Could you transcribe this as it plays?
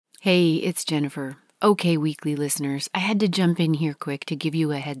Hey, it's Jennifer. Okay, weekly listeners, I had to jump in here quick to give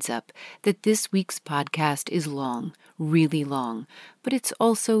you a heads up that this week's podcast is long, really long, but it's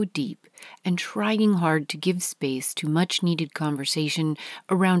also deep and trying hard to give space to much needed conversation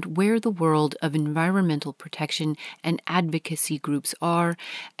around where the world of environmental protection and advocacy groups are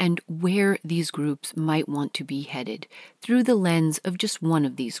and where these groups might want to be headed through the lens of just one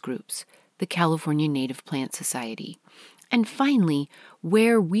of these groups, the California Native Plant Society. And finally,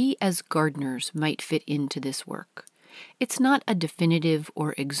 where we as gardeners might fit into this work. It's not a definitive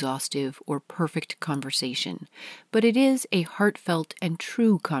or exhaustive or perfect conversation, but it is a heartfelt and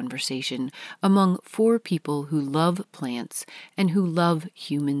true conversation among four people who love plants and who love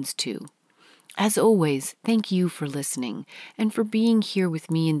humans too. As always, thank you for listening and for being here with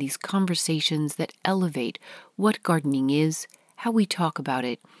me in these conversations that elevate what gardening is, how we talk about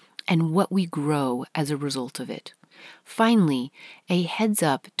it, and what we grow as a result of it. Finally, a heads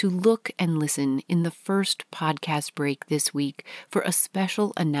up to look and listen in the first podcast break this week for a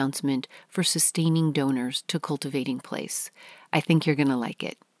special announcement for sustaining donors to Cultivating Place. I think you're going to like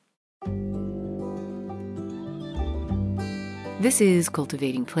it. This is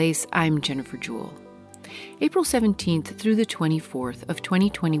Cultivating Place. I'm Jennifer Jewell. April 17th through the 24th of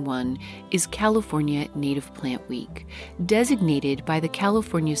 2021 is California Native Plant Week, designated by the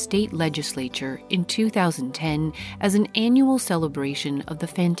California State Legislature in 2010 as an annual celebration of the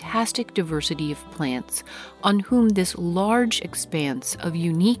fantastic diversity of plants on whom this large expanse of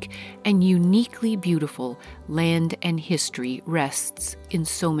unique and uniquely beautiful land and history rests in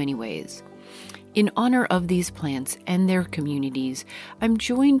so many ways. In honor of these plants and their communities, I'm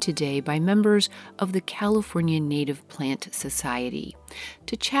joined today by members of the California Native Plant Society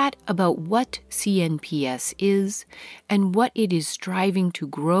to chat about what CNPS is and what it is striving to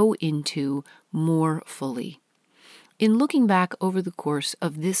grow into more fully. In looking back over the course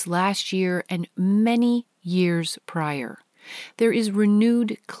of this last year and many years prior, there is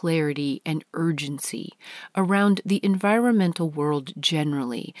renewed clarity and urgency around the environmental world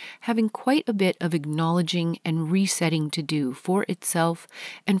generally, having quite a bit of acknowledging and resetting to do for itself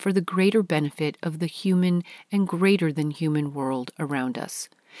and for the greater benefit of the human and greater than human world around us.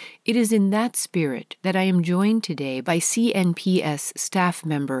 It is in that spirit that I am joined today by CNPS staff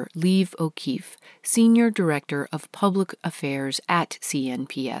member Liv O'Keefe, Senior Director of Public Affairs at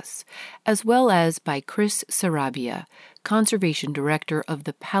CNPS, as well as by Chris Sarabia, Conservation Director of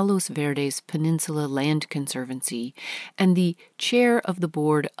the Palos Verdes Peninsula Land Conservancy and the Chair of the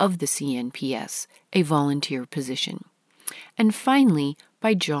Board of the CNPS, a volunteer position. And finally,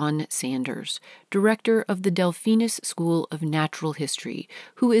 by John Sanders, Director of the Delphinus School of Natural History,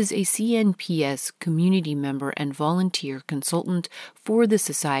 who is a CNPS community member and volunteer consultant for the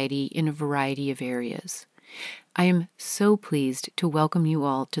Society in a variety of areas. I am so pleased to welcome you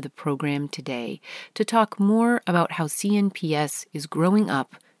all to the program today to talk more about how CNPS is growing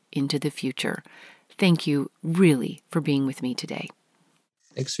up into the future. Thank you really for being with me today.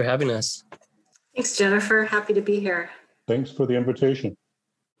 Thanks for having us. Thanks, Jennifer. Happy to be here. Thanks for the invitation.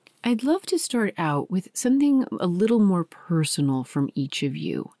 I'd love to start out with something a little more personal from each of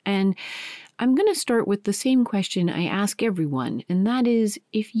you. And I'm going to start with the same question I ask everyone, and that is,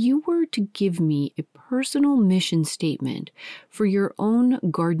 if you were to give me a personal mission statement for your own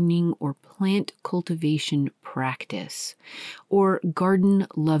gardening or plant cultivation practice, or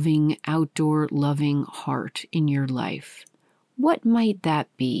garden-loving, outdoor-loving heart in your life, what might that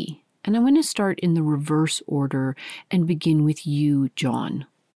be? And I'm going to start in the reverse order and begin with you, John.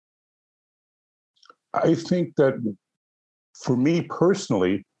 I think that for me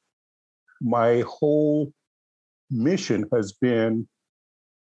personally, my whole mission has been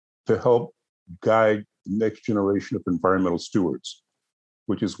to help guide the next generation of environmental stewards,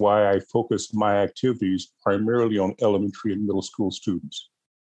 which is why I focus my activities primarily on elementary and middle school students.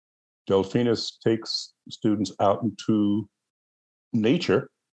 Delphinus takes students out into nature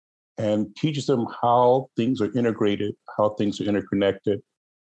and teaches them how things are integrated, how things are interconnected,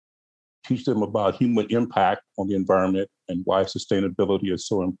 teach them about human impact on the environment and why sustainability is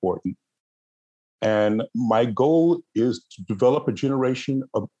so important. And my goal is to develop a generation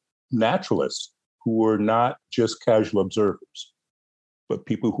of naturalists who are not just casual observers, but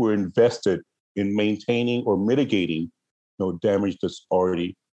people who are invested in maintaining or mitigating damage that's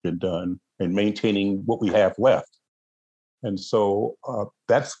already been done and maintaining what we have left. And so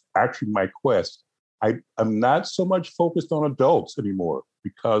that's actually my quest. I'm not so much focused on adults anymore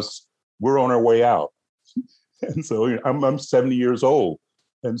because we're on our way out. And so I'm 70 years old.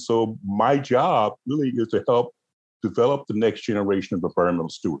 And so my job really is to help develop the next generation of environmental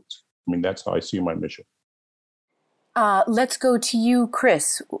stewards. I mean, that's how I see my mission. Let's go to you,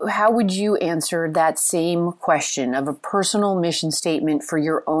 Chris. How would you answer that same question of a personal mission statement for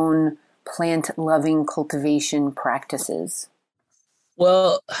your own plant-loving cultivation practices?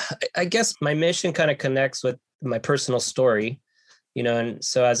 Well, I guess my mission kind of connects with my personal story, and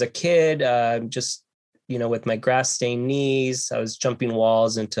so as a kid, just, with my grass stained knees, I was jumping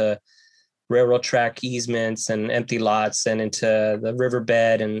walls into railroad track easements and empty lots and into the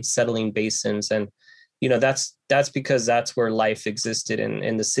riverbed and settling basins. And, that's because that's where life existed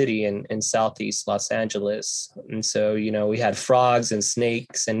in the city in Southeast Los Angeles. And so, we had frogs and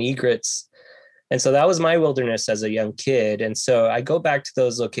snakes and egrets. And so that was my wilderness as a young kid. And so I go back to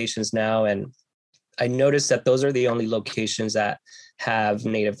those locations now, and I noticed that those are the only locations that have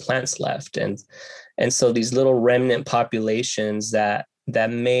native plants left. And so these little remnant populations that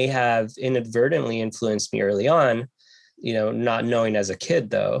may have inadvertently influenced me early on, not knowing as a kid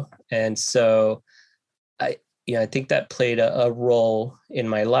though. And so I think that played a role in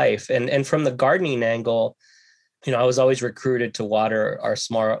my life. And from the gardening angle, I was always recruited to water our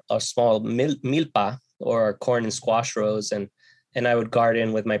small milpa, or our corn and squash rows. And I would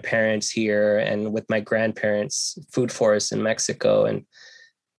garden with my parents here and with my grandparents' food forests in Mexico.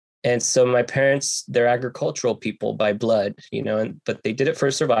 And so my parents, they're agricultural people by blood, but they did it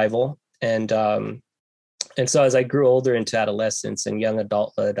for survival. And so as I grew older into adolescence and young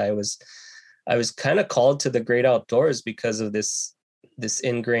adulthood, I was kind of called to the great outdoors because of this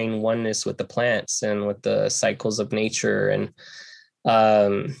ingrained oneness with the plants and with the cycles of nature. And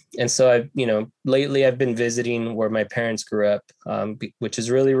so lately I've been visiting where my parents grew up, which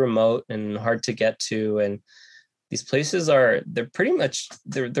is really remote and hard to get to. And these places they're pretty much,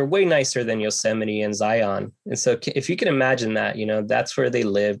 they're way nicer than Yosemite and Zion. And so if you can imagine that, that's where they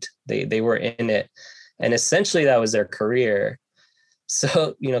lived, they were in it. And essentially that was their career.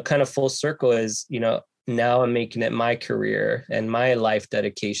 So, kind of full circle is, now I'm making it my career and my life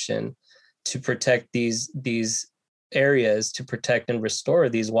dedication to protect these areas, to protect and restore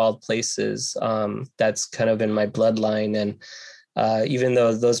these wild places. That's kind of in my bloodline. And even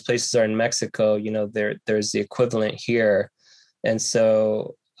though those places are in Mexico, there's the equivalent here. And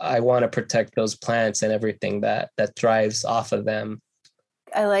so I want to protect those plants and everything that thrives off of them.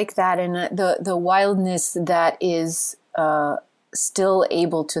 I like that. And the wildness that is still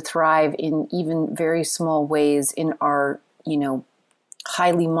able to thrive in even very small ways in our,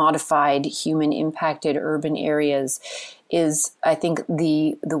 highly modified, human impacted urban areas is, I think,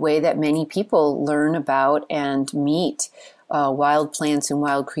 the way that many people learn about and meet wild plants and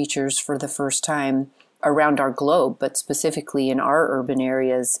wild creatures for the first time around our globe, but specifically in our urban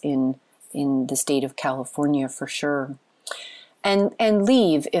areas in the state of California for sure. And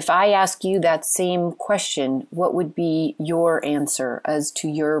Lieve, if I ask you that same question, what would be your answer as to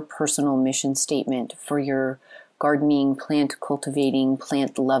your personal mission statement for your gardening, plant cultivating,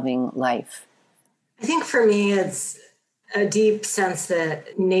 plant loving life? I think for me, it's a deep sense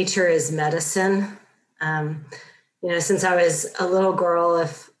that nature is medicine. Since I was a little girl,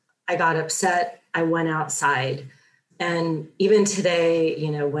 if I got upset, I went outside. And even today,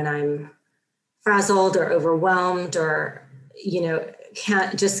 when I'm frazzled or overwhelmed or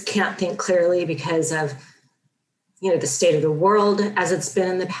can't think clearly because of, the state of the world as it's been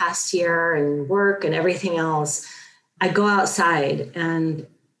in the past year and work and everything else, I go outside and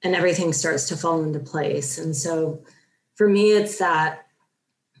everything starts to fall into place. And so for me, it's that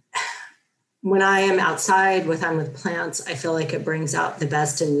when I am outside I'm with plants, I feel like it brings out the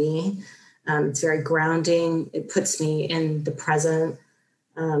best in me. It's very grounding. It puts me in the present.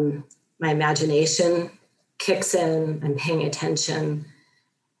 My imagination kicks in. I'm paying attention.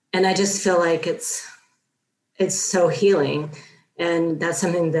 And I just feel like it's so healing. And that's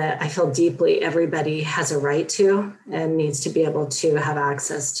something that I feel deeply everybody has a right to and needs to be able to have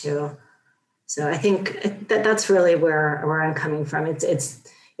access to. So I think that's really where I'm coming from. It's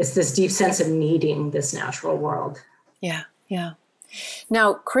this deep sense of needing this natural world. Yeah.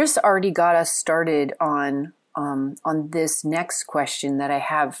 Now, Chris already got us started on this next question that I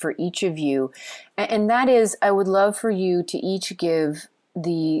have for each of you. And that is, I would love for you to each give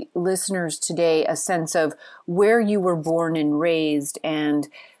the listeners today a sense of where you were born and raised and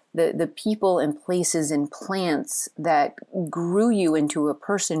the people and places and plants that grew you into a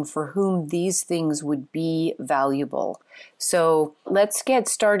person for whom these things would be valuable. So let's get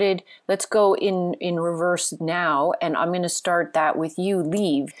started. Let's go in reverse now. And I'm going to start that with you,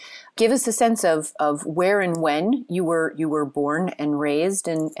 Lieve. Give us a sense of where and when you were born and raised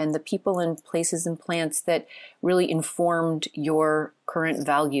and the people and places and plants that really informed your current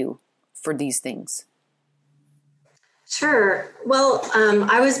value for these things. Sure. Well,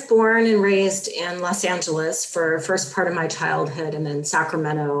 I was born and raised in Los Angeles for first part of my childhood, and then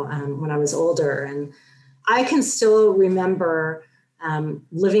Sacramento when I was older. And I can still remember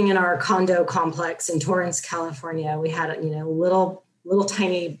living in our condo complex in Torrance, California. We had little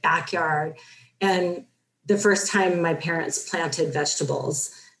tiny backyard, and the first time my parents planted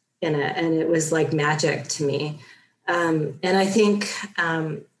vegetables in it, and it was like magic to me. And I think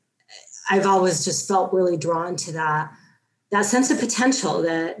I've always just felt really drawn to that sense of potential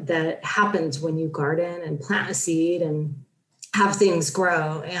that happens when you garden and plant a seed and have things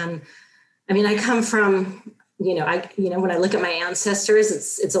grow. And I mean, I come from, when I look at my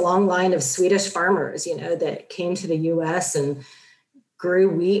ancestors, it's a long line of Swedish farmers, that came to the US and grew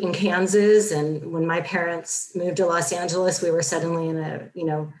wheat in Kansas. And when my parents moved to Los Angeles, we were suddenly in it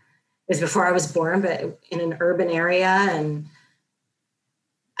was before I was born, but in an urban area. And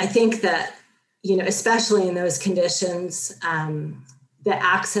I think that, especially in those conditions, the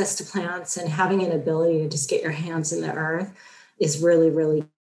access to plants and having an ability to just get your hands in the earth is really, really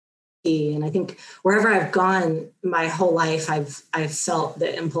key. And I think wherever I've gone my whole life, I've felt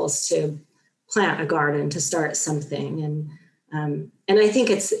the impulse to plant a garden, to start something. And I think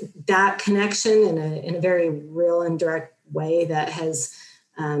it's that connection in a very real and direct way that has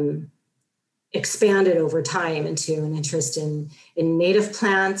expanded over time into an interest in native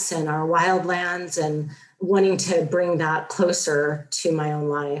plants and our wildlands, and wanting to bring that closer to my own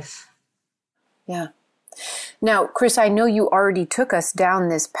life. Yeah. Now, Chris, I know you already took us down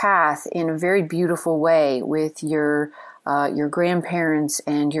this path in a very beautiful way with your grandparents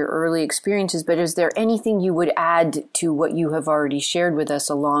and your early experiences, but is there anything you would add to what you have already shared with us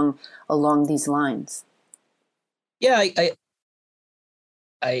along these lines? Yeah,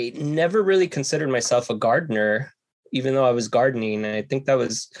 I never really considered myself a gardener, even though I was gardening. And I think that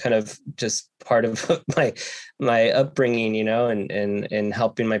was kind of just part of my upbringing, and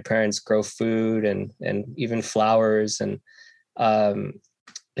helping my parents grow food and even flowers. And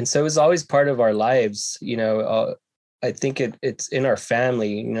so it was always part of our lives, I think it's in our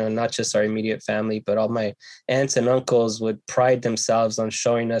family, not just our immediate family, but all my aunts and uncles would pride themselves on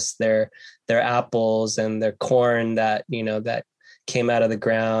showing us their apples and their corn that came out of the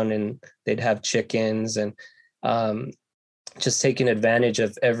ground, and they'd have chickens, and just taking advantage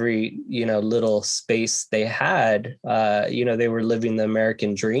of every little space they had. They were living the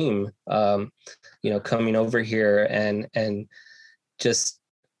American dream, coming over here and just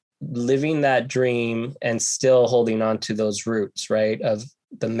living that dream and still holding on to those roots, right, of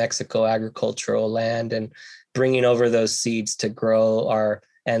the Mexico agricultural land, and bringing over those seeds to grow our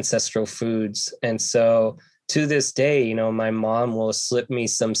ancestral foods. And so to this day, my mom will slip me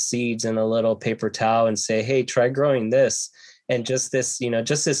some seeds in a little paper towel and say, hey, try growing this. And just this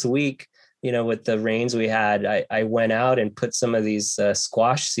week, with the rains we had, I went out and put some of these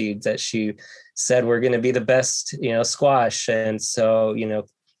squash seeds that she said were going to be the best, squash. And so,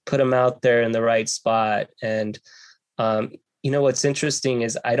 put them out there in the right spot. And, what's interesting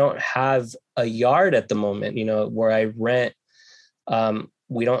is I don't have a yard at the moment, where I rent.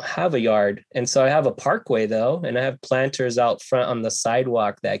 We don't have a yard. And so I have a parkway though, and I have planters out front on the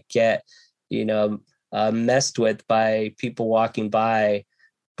sidewalk that get, messed with by people walking by,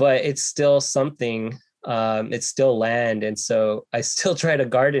 but it's still something, it's still land. And so I still try to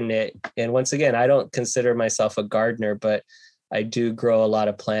garden it. And once again, I don't consider myself a gardener, but I do grow a lot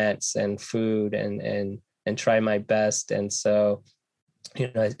of plants and food and try my best. And so,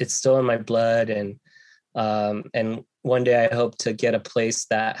 it's still in my blood. And one day I hope to get a place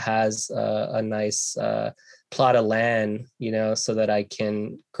that has a nice plot of land, so that I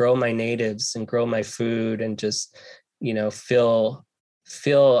can grow my natives and grow my food and just, feel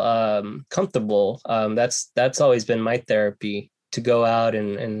comfortable. That's always been my therapy, to go out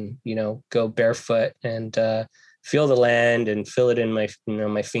and go barefoot and feel the land and feel it in my,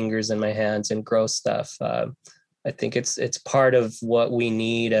 my fingers and my hands and grow stuff. I think it's part of what we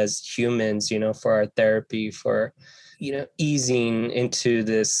need as humans, for our therapy, for, easing into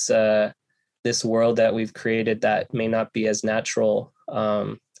this world that we've created that may not be as natural.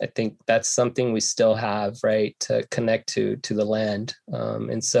 I think that's something we still have, right, to connect to the land.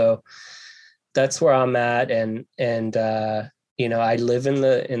 And so that's where I'm at. And I live in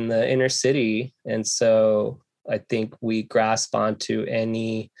the inner city. And so I think we grasp onto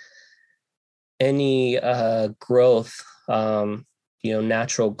any growth,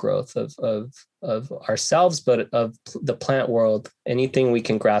 natural growth of ourselves, but of the plant world. Anything we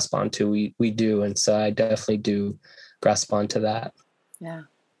can grasp onto, we do. And so I definitely do grasp onto that. Yeah.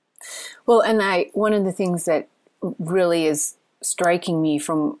 Well, and one of the things that really is striking me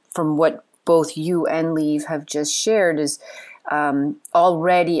from what both you and Leave have just shared is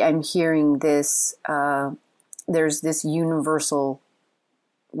already I'm hearing this, there's this universal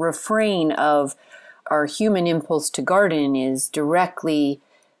refrain of our human impulse to garden is directly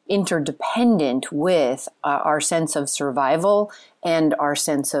interdependent with our sense of survival and our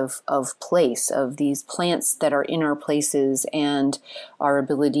sense of place, of these plants that are in our places and our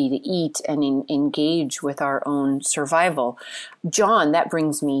ability to eat and engage with our own survival. John, that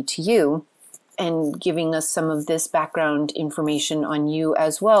brings me to you and giving us some of this background information on you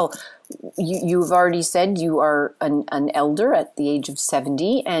as well. You've already said you are an elder at the age of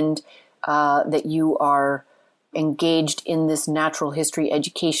 70 and that you are engaged in this natural history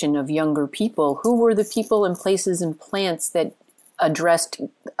education of younger people. Who were the people and places and plants that addressed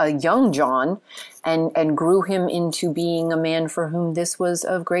a young John and grew him into being a man for whom this was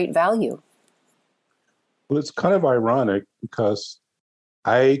of great value? Well, it's kind of ironic because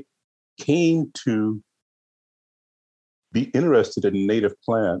I came to be interested in native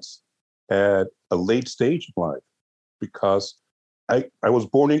plants at a late stage of life because I was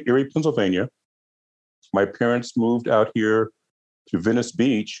born in Erie, Pennsylvania. My parents moved out here to Venice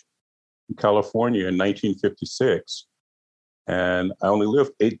Beach in California in 1956. And I only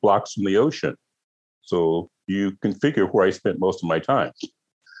lived 8 blocks from the ocean. So you can figure where I spent most of my time.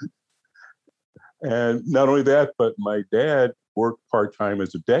 And not only that, but my dad worked part-time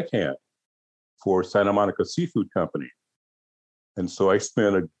as a deckhand for Santa Monica Seafood Company. And so I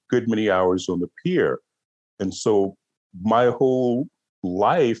spent a good many hours on the pier. And so my whole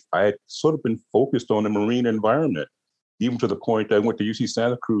life, I had sort of been focused on the marine environment, even to the point I went to UC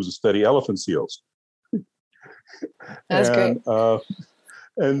Santa Cruz to study elephant seals. That's great.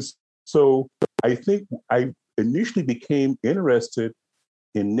 And so I think I initially became interested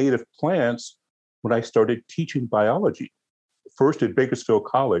in native plants when I started teaching biology, first at Bakersfield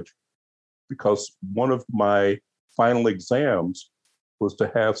College, because one of my final exams was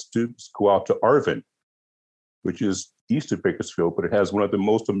to have students go out to Arvin, which is east of Bakersfield, but it has one of the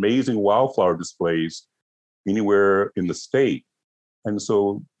most amazing wildflower displays anywhere in the state. And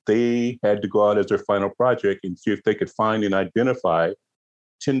so they had to go out as their final project and see if they could find and identify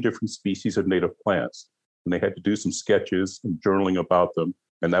 10 different species of native plants. And they had to do some sketches and journaling about them.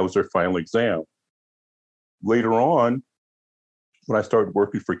 And that was their final exam. Later on, when I started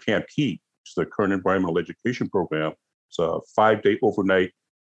working for Camp Key, which is the current environmental education program, it's a 5-day overnight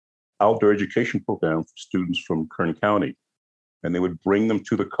outdoor education program for students from Kern County. And they would bring them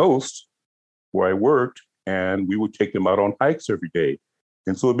to the coast where I worked, and we would take them out on hikes every day.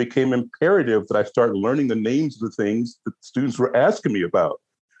 And so it became imperative that I start learning the names of the things that students were asking me about.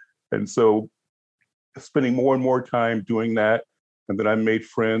 And so spending more and more time doing that. And then I made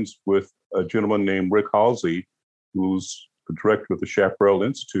friends with a gentleman named Rick Halsey, who's the director of the Chaparral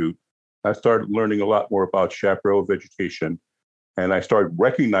Institute. I started learning a lot more about chaparral vegetation. And I started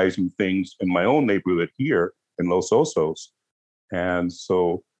recognizing things in my own neighborhood here in Los Osos. And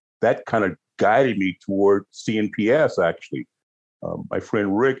so that kind of guided me toward CNPS, actually. My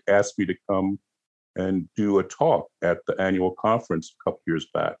friend Rick asked me to come and do a talk at the annual conference a couple years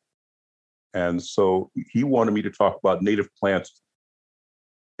back. And so he wanted me to talk about native plants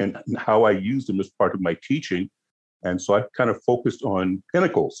and how I use them as part of my teaching. And so I kind of focused on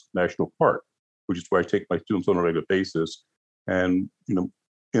Pinnacles National Park, which is where I take my students on a regular basis and,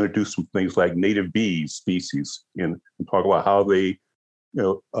 introduce some things like native bee species and talk about how they,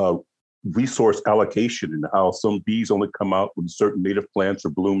 resource allocation and how some bees only come out when certain native plants are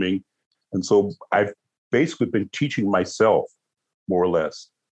blooming. And so I've basically been teaching myself more or less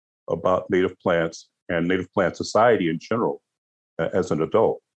about native plants and native plant society in general as an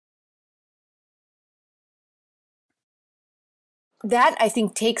adult. That, I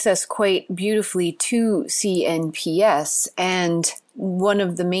think, takes us quite beautifully to CNPS. And one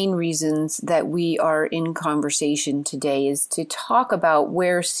of the main reasons that we are in conversation today is to talk about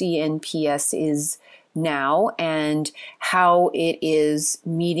where CNPS is now and how it is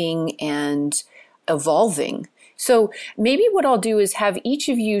meeting and evolving. So maybe what I'll do is have each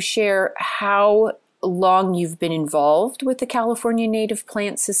of you share how long you've been involved with the California Native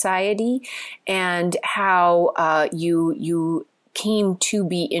Plant Society and how you came to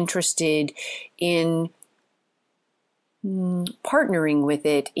be interested in partnering with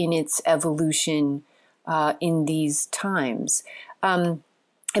it in its evolution in these times. And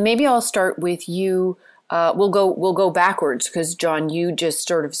maybe I'll start with you, we'll go backwards, because John, you just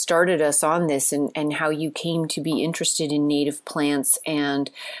sort of started us on this, and how you came to be interested in native plants and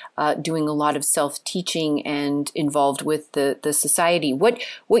doing a lot of self-teaching and involved with the society. What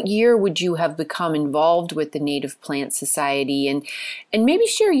year would you have become involved with the Native Plant Society, and maybe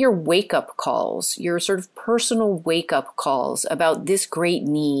share your wake-up calls, your sort of personal wake-up calls about this great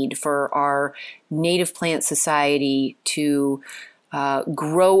need for our Native Plant Society to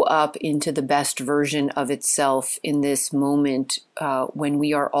grow up into the best version of itself in this moment when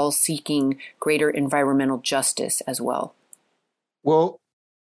we are all seeking greater environmental justice as well? Well,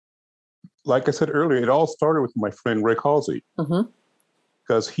 like I said earlier, it all started with my friend Rick Halsey,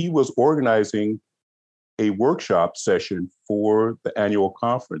 because he was organizing a workshop session for the annual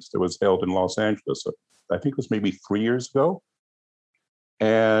conference that was held in Los Angeles. I think it was maybe 3 years ago.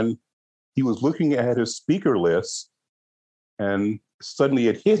 And he was looking at his speaker list, and suddenly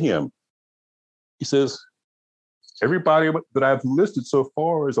it hit him. He says, everybody that I've listed so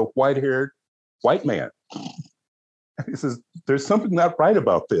far is a white-haired white man. He says, there's something not right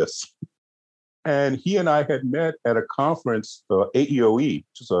about this. And he and I had met at a conference, AEOE,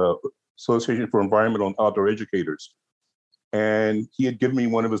 which is a Association for Environmental and Outdoor Educators. And he had given me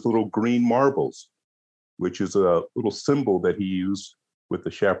one of his little green marbles, which is a little symbol that he used with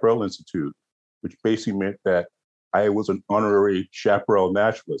the Chaparral Institute, which basically meant that I was an honorary chaparral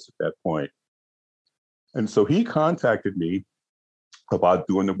naturalist at that point. And so he contacted me about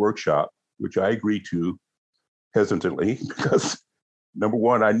doing the workshop, which I agreed to hesitantly because, number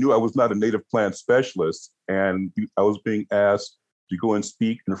one, I knew I was not a native plant specialist, and I was being asked to go and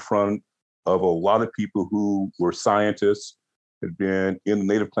speak in front of a lot of people who were scientists, had been in the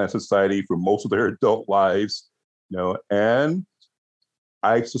Native Plant Society for most of their adult lives, and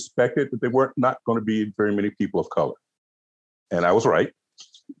I suspected that there weren't not going to be very many people of color. And I was right.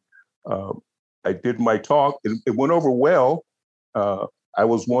 I did my talk. It went over well. I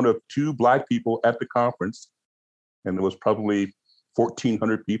was one of 2 Black people at the conference, and there was probably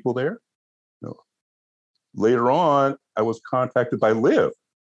 1,400 people there. Later on, I was contacted by Liv,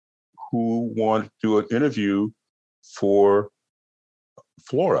 who wanted to do an interview for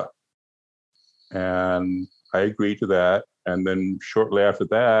Flora. And I agreed to that. And then shortly after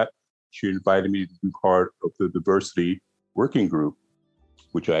that, she invited me to be part of the diversity working group,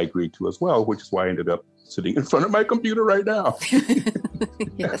 which I agreed to as well, which is why I ended up sitting in front of my computer right now.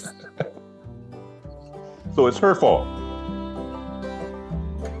 Yes. So it's her fault.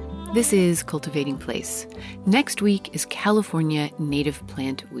 This is Cultivating Place. Next week is California Native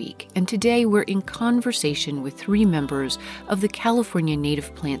Plant Week, and today we're in conversation with 3 members of the California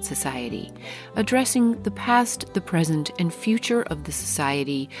Native Plant Society, addressing the past, the present, and future of the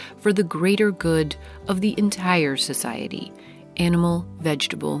society for the greater good of the entire society: animal,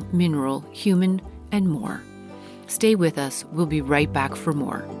 vegetable, mineral, human, and more. Stay with us. We'll be right back for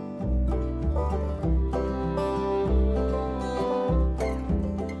more.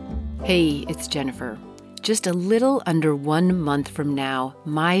 Hey, it's Jennifer. Just a little under 1 month from now,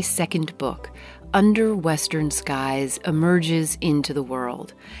 my second book, Under Western Skies, emerges into the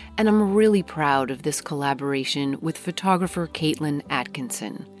world. And I'm really proud of this collaboration with photographer Caitlin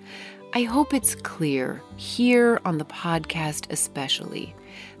Atkinson. I hope it's clear, here on the podcast especially,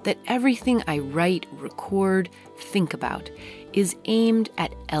 that everything I write, record, think about is aimed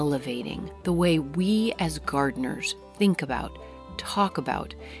at elevating the way we as gardeners think about, talk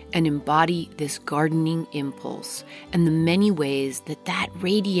about, and embody this gardening impulse and the many ways that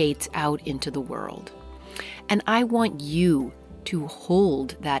radiates out into the world. And I want you to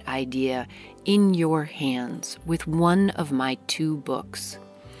hold that idea in your hands with one of my 2 books.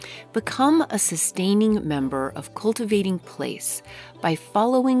 Become a sustaining member of Cultivating Place by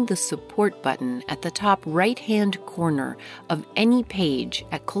following the support button at the top right-hand corner of any page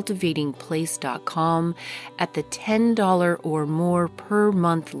at cultivatingplace.com at the $10 or more per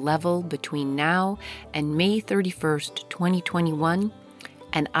month level between now and May 31st, 2021,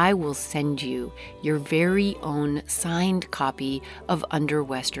 and I will send you your very own signed copy of Under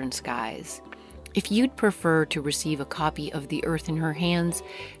Western Skies. If you'd prefer to receive a copy of The Earth in Her Hands,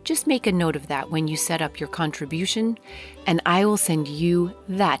 just make a note of that when you set up your contribution, and I will send you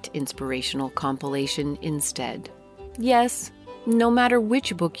that inspirational compilation instead. Yes, no matter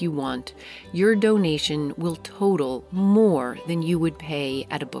which book you want, your donation will total more than you would pay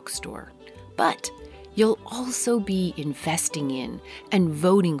at a bookstore. But you'll also be investing in and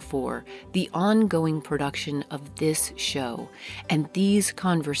voting for the ongoing production of this show and these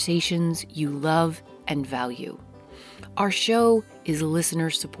conversations you love and value. Our show is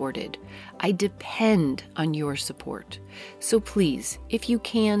listener-supported. I depend on your support. So please, if you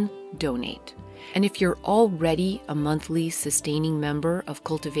can, donate. And if you're already a monthly sustaining member of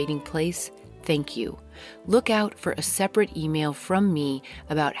Cultivating Place, thank you. Look out for a separate email from me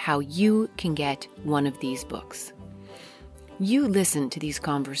about how you can get one of these books. You listen to these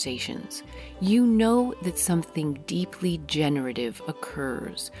conversations. You know that something deeply generative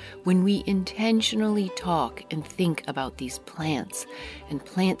occurs when we intentionally talk and think about these plants and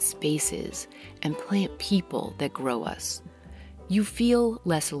plant spaces and plant people that grow us. You feel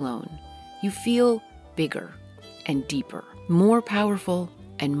less alone. You feel bigger and deeper, more powerful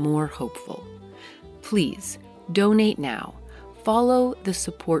and more hopeful. Please donate now. Follow the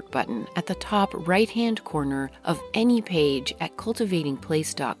support button at the top right-hand corner of any page at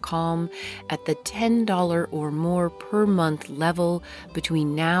cultivatingplace.com at the $10 or more per month level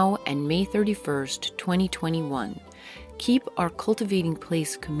between now and May 31st, 2021. Keep our Cultivating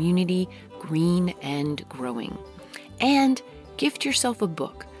Place community green and growing. And gift yourself a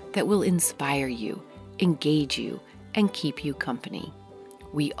book that will inspire you, engage you, and keep you company.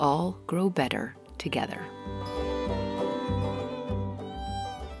 We all grow better together.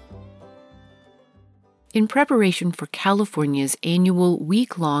 In preparation for California's annual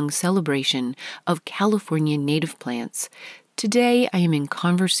week-long celebration of California native plants, today I am in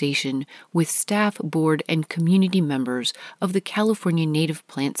conversation with staff, board, and community members of the California Native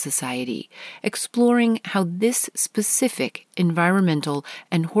Plant Society, exploring how this specific environmental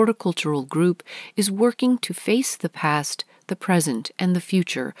and horticultural group is working to face the past, the present, and the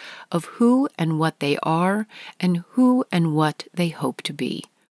future of who and what they are and who and what they hope to be.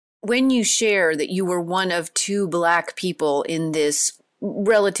 When you share that you were one of two Black people in this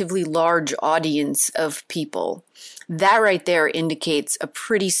relatively large audience of people, that right there indicates a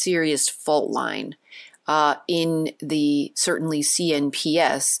pretty serious fault line in the certainly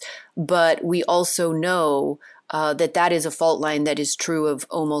CNPS, but we also know that is a fault line that is true of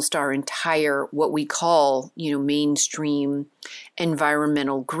almost our entire what we call, mainstream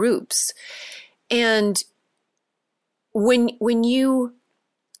environmental groups. And when you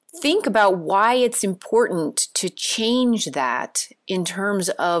think about why it's important to change that in terms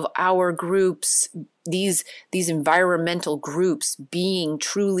of our groups, these environmental groups being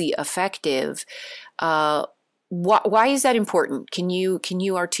truly effective, why is that important? Can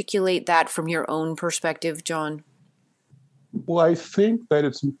you articulate that from your own perspective, John? Well, I think that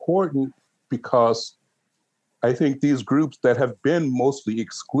it's important because I think these groups that have been mostly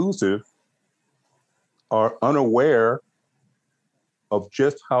exclusive are unaware of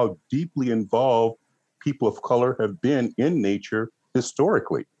just how deeply involved people of color have been in nature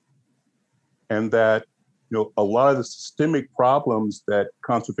historically. And that, a lot of the systemic problems that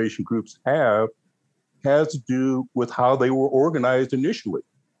conservation groups have has to do with how they were organized initially.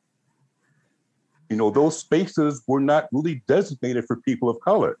 Those spaces were not really designated for people of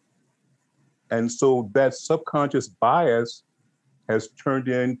color. And so that subconscious bias has turned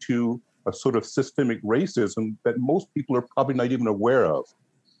into a sort of systemic racism that most people are probably not even aware of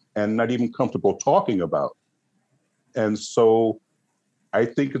and not even comfortable talking about. And so I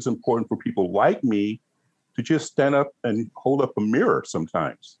think it's important for people like me to just stand up and hold up a mirror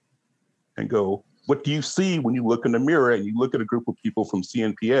sometimes and go, what do you see when you look in the mirror and you look at a group of people from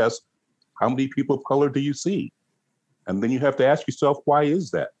CNPS? How many people of color do you see? And then you have to ask yourself, why is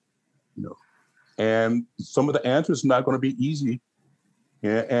that? And some of the answers are not going to be easy.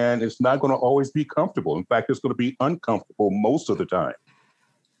 And it's not going to always be comfortable. In fact, it's going to be uncomfortable most of the time.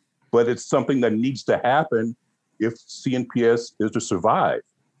 But it's something that needs to happen if CNPS is to survive.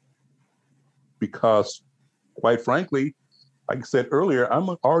 Because, quite frankly, like I said earlier,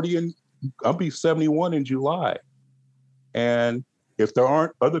 I'll be 71 in July. And if there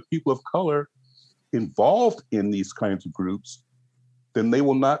aren't other people of color involved in these kinds of groups, then they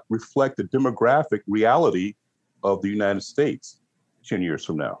will not reflect the demographic reality of the United States 10 years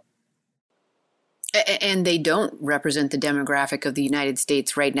from now. And they don't represent the demographic of the United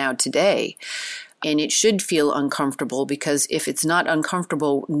States right now today. And it should feel uncomfortable because if it's not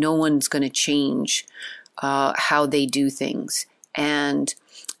uncomfortable, no one's going to change how they do things. And,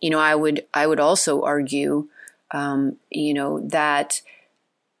 I would also argue, that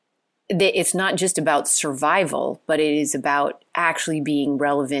it's not just about survival, but it is about actually being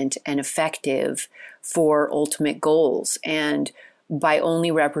relevant and effective for ultimate goals. And by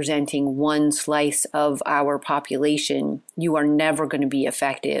only representing one slice of our population, you are never going to be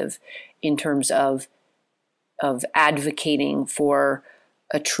effective in terms of advocating for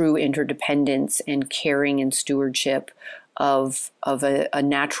a true interdependence and caring and stewardship of a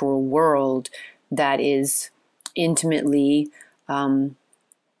natural world that is intimately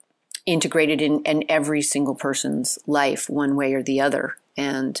integrated in every single person's life, one way or the other.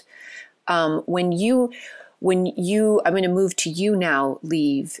 And I'm going to move to you now,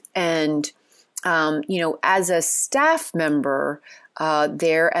 Leave, and as a staff member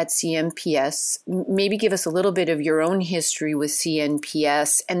there at CNPS, maybe give us a little bit of your own history with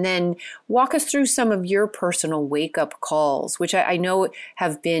CNPS, and then walk us through some of your personal wake-up calls, which I know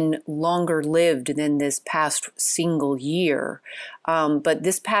have been longer lived than this past single year. But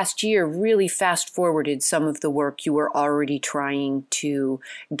this past year really fast-forwarded some of the work you were already trying to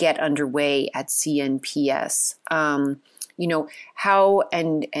get underway at CNPS. How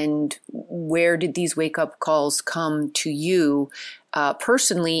and where did these wake-up calls come to you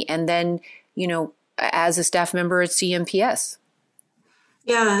personally, and then, as a staff member at CNPS?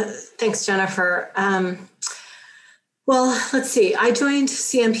 Yeah, thanks, Jennifer. Well, let's see. I joined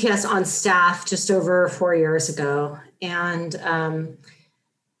CNPS on staff just over 4 years ago. And,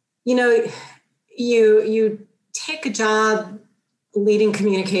 you take a job leading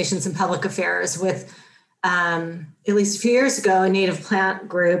communications and public affairs with, at least a few years ago, a native plant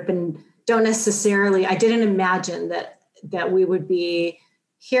group, and I didn't imagine that we would be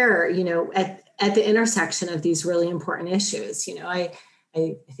here, at the intersection of these really important issues.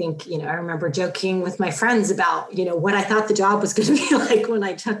 I think, I remember joking with my friends about, what I thought the job was going to be like when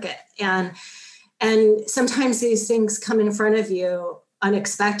I took it. And sometimes these things come in front of you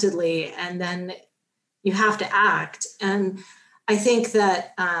unexpectedly, and then you have to act. And I think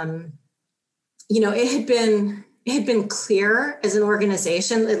that, it had been clear as an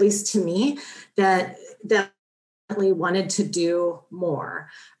organization, at least to me, that we wanted to do more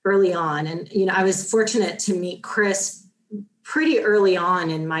early on. And, I was fortunate to meet Chris pretty early on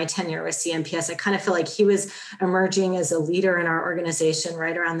in my tenure with CNPS. I kind of feel like he was emerging as a leader in our organization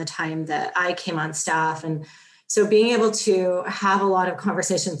right around the time that I came on staff. And so being able to have a lot of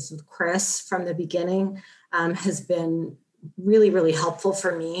conversations with Chris from the beginning has been really, really helpful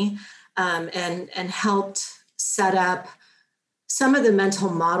for me, and helped set up some of the mental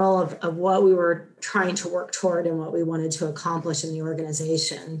model of what we were trying to work toward and what we wanted to accomplish in the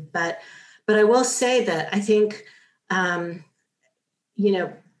organization. But I will say that I think,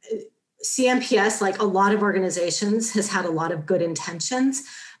 CNPS, like a lot of organizations, has had a lot of good intentions,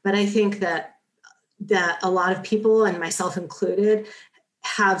 but I think that a lot of people, and myself included,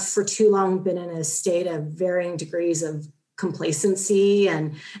 have for too long been in a state of varying degrees of complacency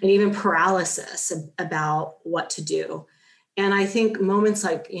and even paralysis about what to do. And I think moments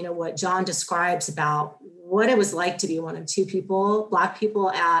like, what John describes about what it was like to be one of two people, Black people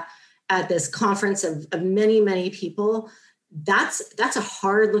at this conference of many, many people, that's a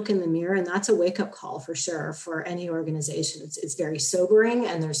hard look in the mirror, and that's a wake-up call for sure for any organization. It's very sobering,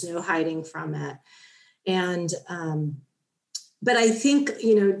 and there's no hiding from it. And but I think,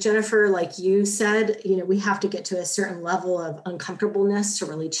 Jennifer, like you said, we have to get to a certain level of uncomfortableness to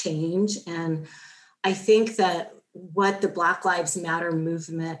really change. And I think that what the Black Lives Matter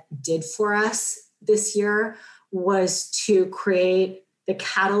movement did for us this year was to create the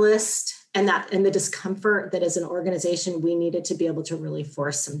catalyst and the discomfort that as an organization we needed to be able to really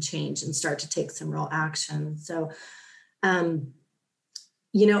force some change and start to take some real action. So, and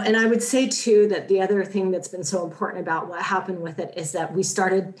I would say too that the other thing that's been so important about what happened with it is that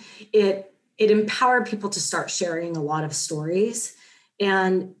it empowered people to start sharing a lot of stories.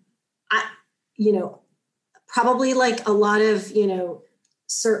 And probably like a lot of,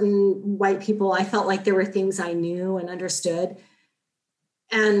 certain white people, I felt like there were things I knew and understood.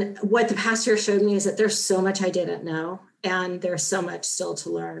 And what the past year showed me is that there's so much I didn't know, and there's so much still to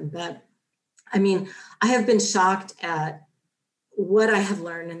learn. But I mean, I have been shocked at what I have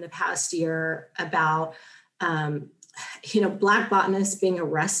learned in the past year about, Black botanists being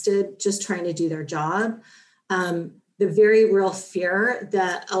arrested just trying to do their job. The very real fear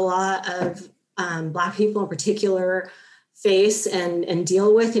that a lot of Black people in particular face and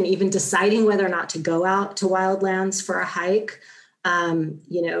deal with, and even deciding whether or not to go out to wildlands for a hike,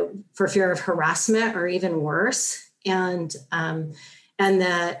 for fear of harassment or even worse. And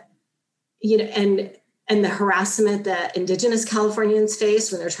that, and the harassment that Indigenous Californians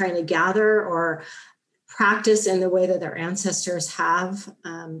face when they're trying to gather or practice in the way that their ancestors have.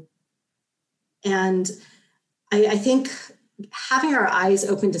 And I think having our eyes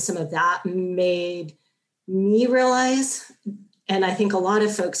open to some of that made me realize, and I think a lot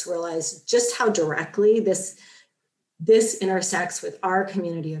of folks realize, just how directly this intersects with our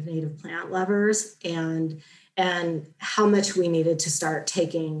community of native plant lovers, and how much we needed to start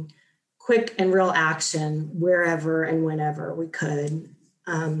taking quick and real action wherever and whenever we could.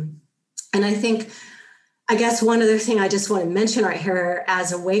 And I guess one other thing I just want to mention right here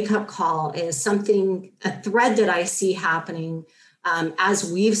as a wake-up call is a thread that I see happening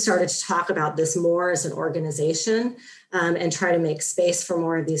as we've started to talk about this more as an organization and try to make space for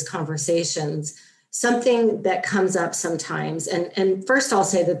more of these conversations, something that comes up sometimes, and first I'll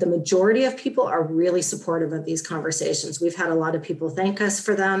say that the majority of people are really supportive of these conversations. We've had a lot of people thank us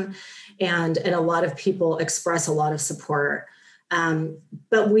for them, and a lot of people express a lot of support.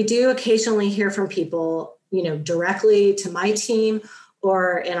 But we do occasionally hear from people, directly to my team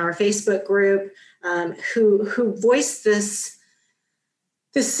or in our Facebook group, who voice this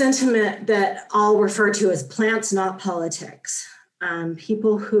sentiment that I'll refer to as plants, not politics.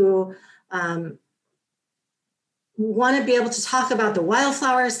 People who want to be able to talk about the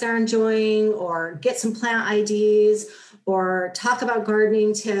wildflowers they're enjoying, or get some plant IDs, or talk about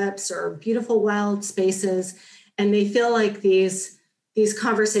gardening tips or beautiful wild spaces. And they feel like these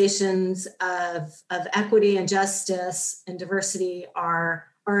conversations of equity and justice and diversity are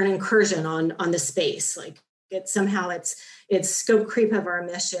an incursion on the space. Like it's scope creep of our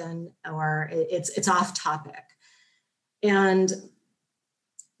mission, or it's off topic. And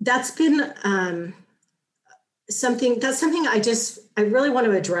that's been something I really want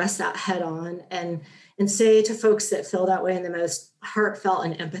to address that head on and say to folks that feel that way in the most heartfelt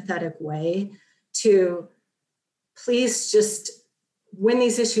and empathetic way, to please just, when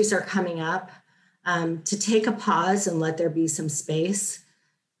these issues are coming up, to take a pause and let there be some space.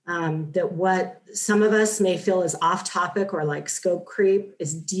 That what some of us may feel is off topic or like scope creep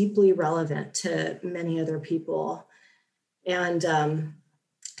is deeply relevant to many other people. And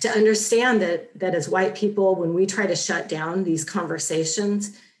to understand that as white people, when we try to shut down these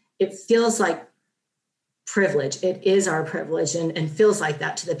conversations, it feels like privilege. It is our privilege, and feels like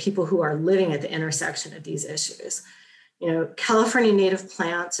that to the people who are living at the intersection of these issues. California native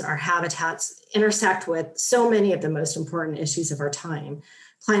plants and our habitats intersect with so many of the most important issues of our time: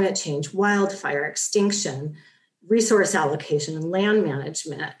 climate change, wildfire, extinction, resource allocation, and land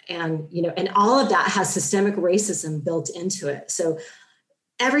management. And all of that has systemic racism built into it. So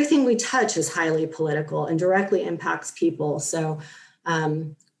everything we touch is highly political and directly impacts people. So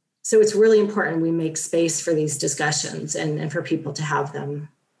it's really important we make space for these discussions and for people to have them.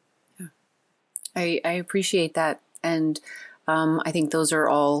 Yeah. I appreciate that. And I think those are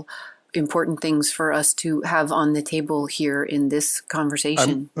all important things for us to have on the table here in this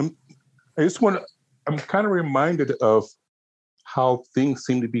conversation. I'm kind of reminded of how things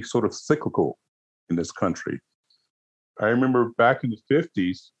seem to be sort of cyclical in this country. I remember back in the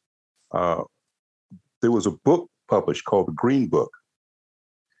 50s, there was a book published called The Green Book.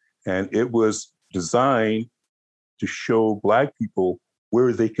 And it was designed to show Black people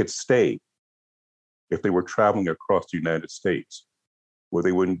where they could stay if they were traveling across the United States, where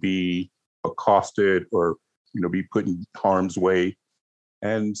they wouldn't be accosted or be put in harm's way.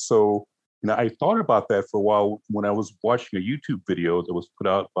 And so I thought about that for a while when I was watching a YouTube video that was put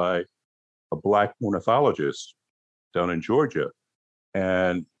out by a Black ornithologist down in Georgia.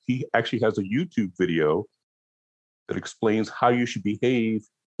 And he actually has a YouTube video that explains how you should behave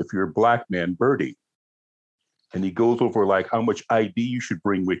if you're a Black man birding. And he goes over like how much ID you should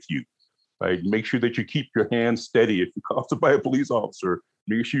bring with you. Right? Make sure that you keep your hands steady if you're accosted by a police officer.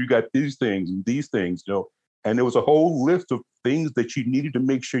 Make sure you got these things and these things, And there was a whole list of things that you needed to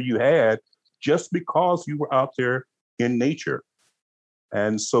make sure you had just because you were out there in nature.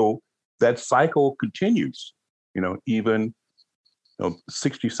 And so that cycle continues, even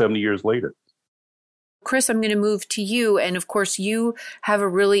 60, 70 years later. Chris, I'm going to move to you. And of course, you have a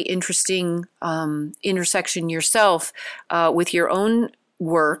really interesting intersection yourself with your own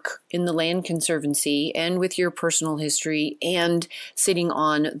work in the Land Conservancy and with your personal history and sitting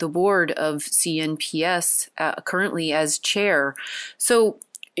on the board of CNPS currently as chair. So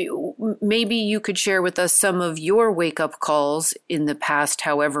maybe you could share with us some of your wake-up calls in the past,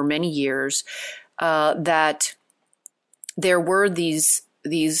 however many years, that there were these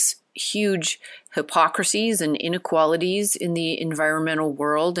huge hypocrisies and inequalities in the environmental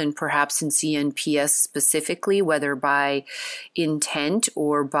world, and perhaps in CNPS specifically, whether by intent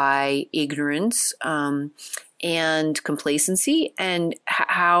or by ignorance and complacency, and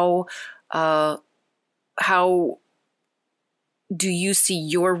how do you see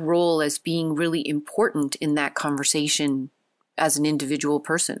your role as being really important in that conversation as an individual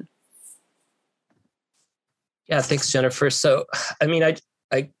person? Yeah, thanks, Jennifer. So,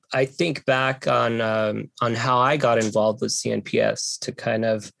 I think back on how I got involved with CNPS to kind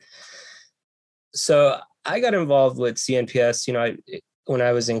of. So I got involved with CNPS. When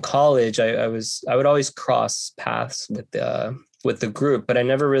I was in college, I would always cross paths with the group, but I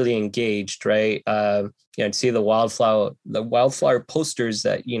never really engaged. Right? I'd see the wildflower posters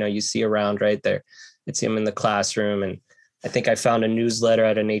that you see around right there. I'd see them in the classroom, and I think I found a newsletter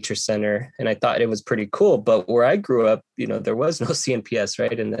at a nature center, and I thought it was pretty cool. But where I grew up, there was no CNPS,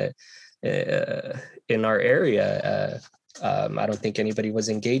 right, in our area. I don't think anybody was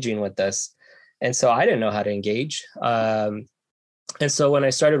engaging with us, and so I didn't know how to engage. And so when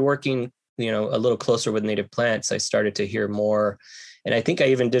I started working, a little closer with native plants, I started to hear more. And I think I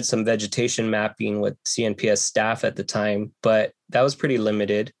even did some vegetation mapping with CNPS staff at the time, but that was pretty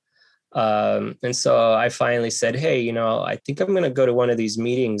limited. And so I finally said, hey, I think I'm going to go to one of these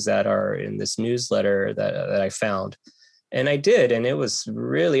meetings that are in this newsletter that I found. And I did, and it was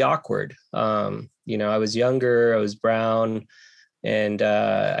really awkward. I was younger, I was brown, and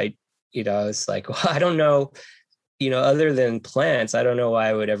I was like, well, I don't know, other than plants, I don't know why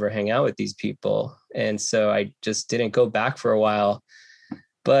I would ever hang out with these people. And so I just didn't go back for a while.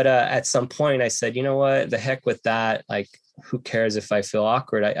 But at some point I said, you know what, the heck with that. Like, who cares if I feel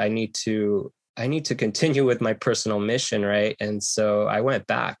awkward? I need to continue with my personal mission. Right. And so I went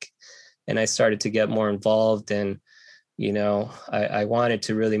back and I started to get more involved, and, I wanted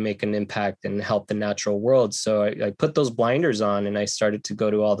to really make an impact and help the natural world. So I put those blinders on and I started to go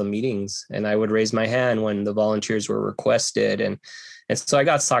to all the meetings, and I would raise my hand when the volunteers were requested. And so I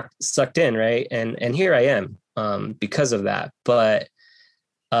got sucked in. Right. And here I am because of that. But,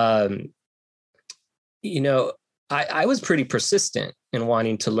 I was pretty persistent in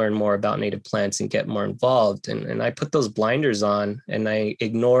wanting to learn more about native plants and get more involved. And I put those blinders on, and I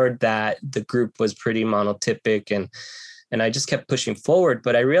ignored that the group was pretty monotypic, and I just kept pushing forward.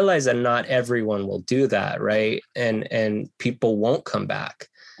 But I realized that not everyone will do that, right? And people won't come back.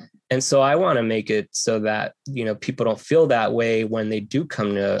 And so I want to make it so that, people don't feel that way when they do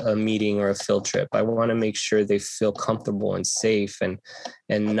come to a meeting or a field trip. I want to make sure they feel comfortable and safe, and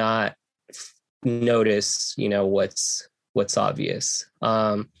not notice, what's obvious.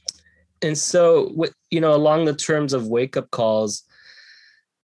 And so with, along the terms of wake up calls,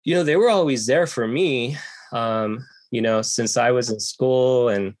 they were always there for me. Since I was in school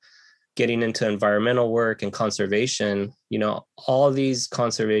and getting into environmental work and conservation, all these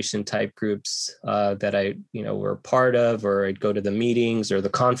conservation type groups that I, were part of, or I'd go to the meetings or the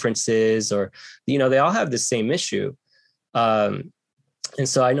conferences, or, they all have the same issue. And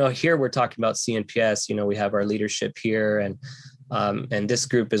so I know here we're talking about CNPS, we have our leadership here, and this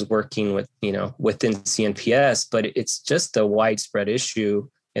group is working with, within CNPS, but it's just a widespread issue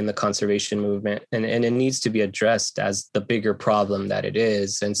in the conservation movement, and it needs to be addressed as the bigger problem that it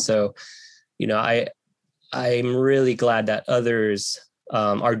is. And so, I'm really glad that others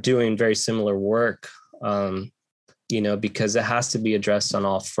are doing very similar work, because it has to be addressed on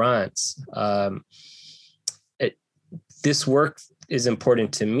all fronts. This work is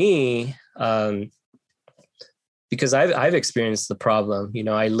important to me because I've experienced the problem.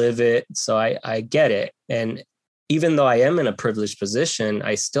 I live it, so I get it. And even though I am in a privileged position,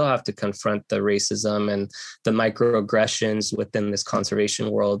 I still have to confront the racism and the microaggressions within this conservation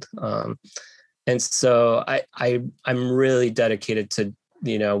world. And so I'm really dedicated to,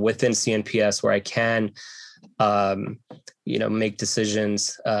 within CNPS, where I can, make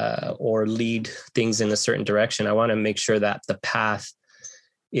decisions or lead things in a certain direction. I want to make sure that the path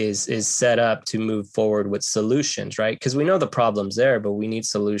is set up to move forward with solutions, right? Because we know the problem's there, but we need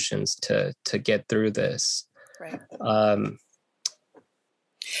solutions to get through this. Right.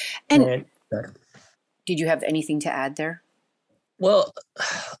 And did you have anything to add there? Well,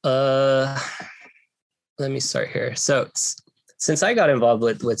 let me start here. So since I got involved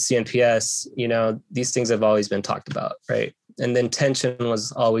with CNPS, these things have always been talked about, right? And then tension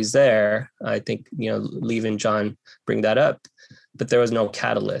was always there. I think, Leave and John bring that up, but there was no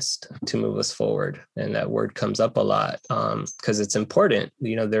catalyst to move us forward. And that word comes up a lot because it's important.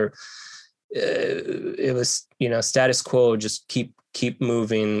 It was, status quo, just keep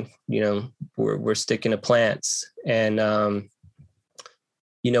moving, we're sticking to plants. And,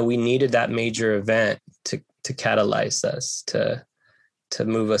 we needed that major event to catalyze us, to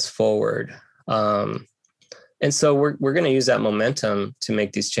move us forward. And so we're going to use that momentum to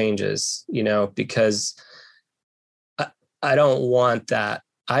make these changes, because I don't want that.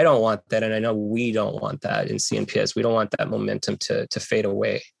 I don't want that. And I know we don't want that in CNPS. We don't want that momentum to fade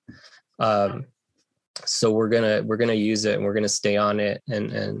away. So we're gonna use it, and we're gonna stay on it,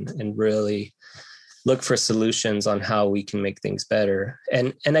 and really look for solutions on how we can make things better.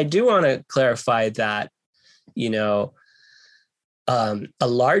 And I do want to clarify that, a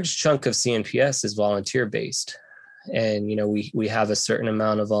large chunk of CNPS is volunteer based, and we have a certain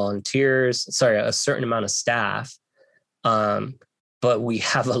amount of a certain amount of staff, but we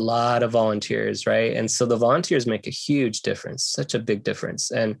have a lot of volunteers, right? And so the volunteers make a huge difference, such a big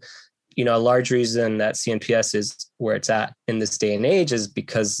difference. And a large reason that CNPS is where it's at in this day and age is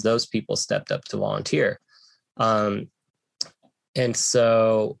because those people stepped up to volunteer. And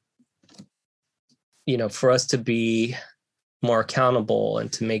so, for us to be more accountable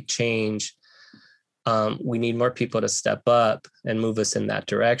and to make change, we need more people to step up and move us in that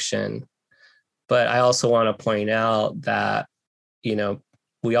direction. But I also want to point out that,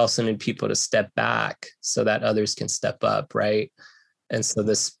 we also need people to step back so that others can step up, right? And so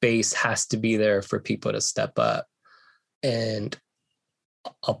the space has to be there for people to step up. And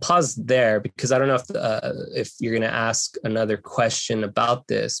I'll pause there because I don't know if you're going to ask another question about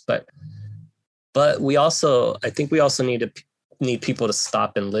this, but I think we also need people to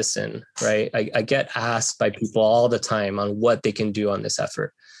stop and listen, right? I get asked by people all the time on what they can do on this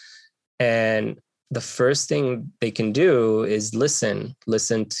effort. And the first thing they can do is listen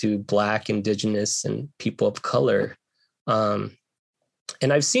to Black, Indigenous, and people of color.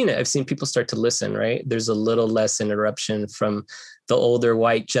 And I've seen it. I've seen people start to listen, right? There's a little less interruption from the older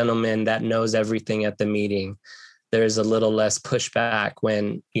white gentleman that knows everything at the meeting. There's a little less pushback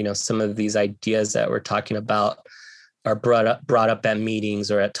when, some of these ideas that we're talking about are brought up at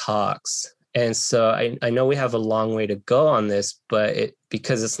meetings or at talks. And so I know we have a long way to go on this, but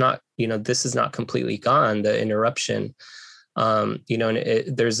because it's not, this is not completely gone, the interruption, and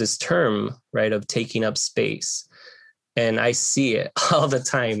there's this term, right, of taking up space. And I see it all the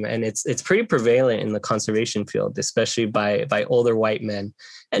time. And it's pretty prevalent in the conservation field, especially by older white men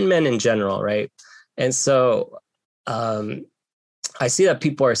and men in general, right? And so I see that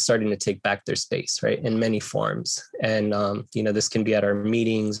people are starting to take back their space, right, in many forms. And, this can be at our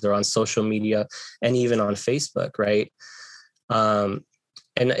meetings or on social media and even on Facebook, right? And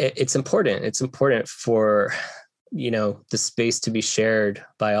it's important. It's important for, the space to be shared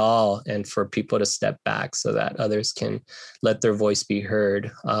by all and for people to step back so that others can let their voice be heard.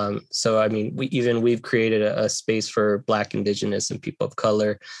 So, I mean, we've created a space for Black, Indigenous, and people of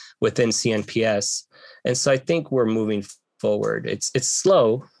color within CNPS. And so I think we're moving forward. It's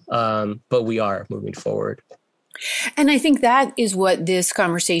slow, but we are moving forward. And I think that is what this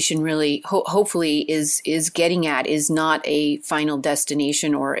conversation really hopefully is getting at, is not a final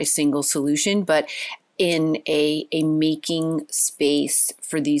destination or a single solution, but in a making space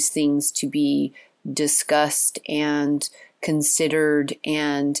for these things to be discussed and considered,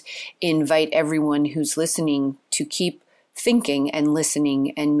 and invite everyone who's listening to keep thinking and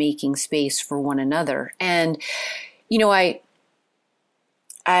listening and making space for one another. And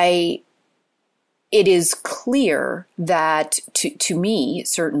it is clear that to me,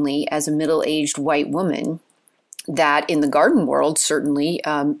 certainly as a middle-aged white woman, that in the garden world, certainly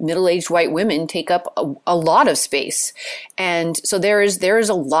middle-aged white women take up a lot of space. And so there is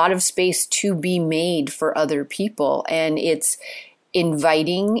a lot of space to be made for other people. And it's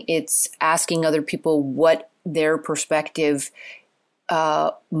inviting, it's asking other people what their perspective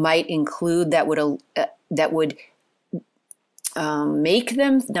might include that would make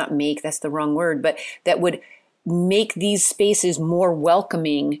them, not make, that's the wrong word, but that would make these spaces more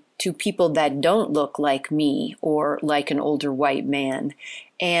welcoming to people that don't look like me or like an older white man.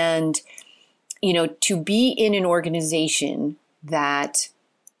 And, to be in an organization that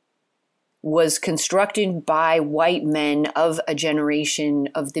was constructed by white men of a generation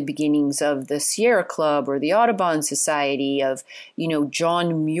of the beginnings of the Sierra Club or the Audubon Society, of,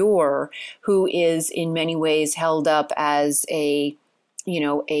 John Muir, who is in many ways held up as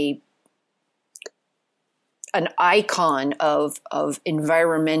an icon of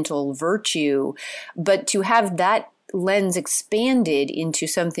environmental virtue, but to have that lens expanded into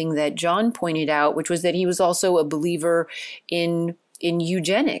something that John pointed out, which was that he was also a believer in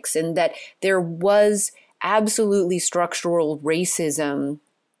eugenics, and that there was absolutely structural racism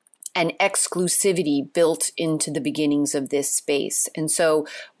and exclusivity built into the beginnings of this space. And so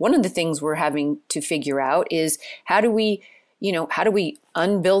one of the things we're having to figure out is how do we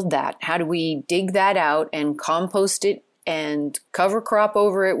unbuild that? How do we dig that out and compost it and cover crop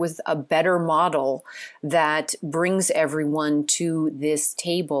over it with a better model that brings everyone to this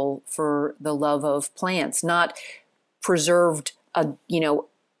table for the love of plants, not preserved,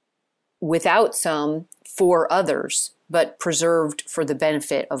 without some for others, but preserved for the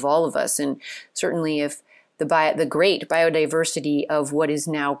benefit of all of us. And certainly if the great biodiversity of what is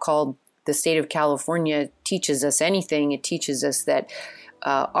now called the state of California teaches us anything, it teaches us that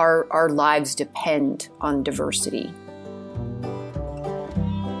our lives depend on diversity.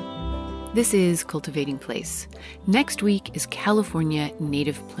 This is Cultivating Place. Next week is California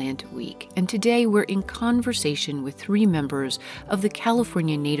Native Plant Week, and today we're in conversation with 3 members of the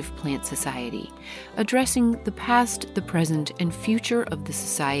California Native Plant Society, addressing the past, the present, and future of the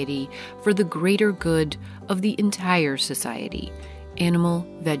society for the greater good of the entire society: animal,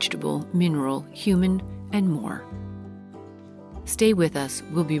 vegetable, mineral, human, and more. Stay with us.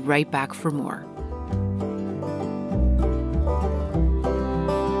 We'll be right back for more.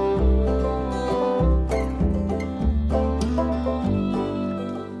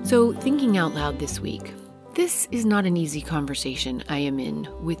 So, thinking out loud this week, this is not an easy conversation I am in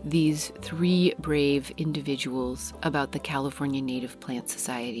with these 3 brave individuals about the California Native Plant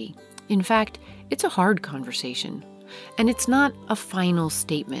Society. In fact, it's a hard conversation, and it's not a final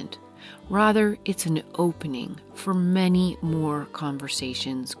statement. Rather, it's an opening for many more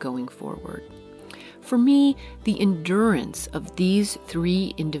conversations going forward. For me, the endurance of these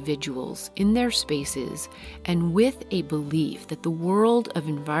 3 individuals in their spaces, and with a belief that the world of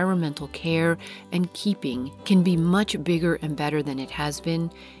environmental care and keeping can be much bigger and better than it has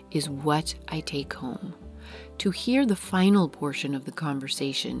been, is what I take home. To hear the final portion of the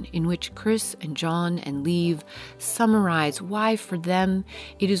conversation, in which Chris and John and Lev summarize why for them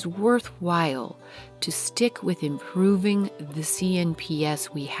it is worthwhile to stick with improving the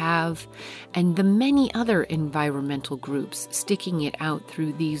CNPS we have, and the many other environmental groups sticking it out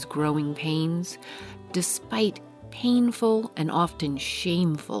through these growing pains, despite painful and often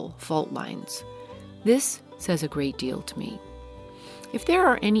shameful fault lines. This says a great deal to me. If there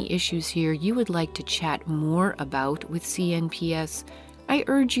are any issues here you would like to chat more about with CNPS, I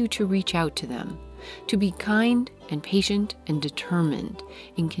urge you to reach out to them, to be kind and patient and determined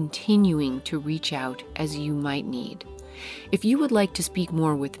in continuing to reach out as you might need. If you would like to speak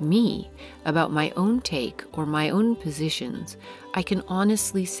more with me about my own take or my own positions, I can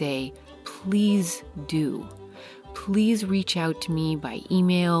honestly say, please do. Please reach out to me by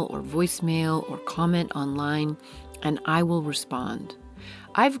email or voicemail or comment online, and I will respond.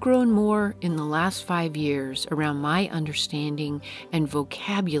 I've grown more in the last 5 years around my understanding and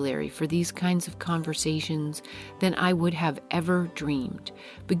vocabulary for these kinds of conversations than I would have ever dreamed,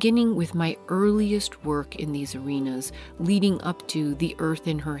 beginning with my earliest work in these arenas, leading up to The Earth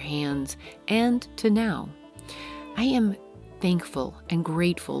in Her Hands, and to now. I am thankful and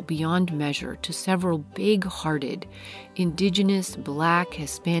grateful beyond measure to several big-hearted Indigenous, Black,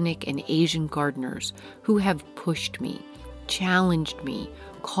 Hispanic, and Asian gardeners who have pushed me, challenged me,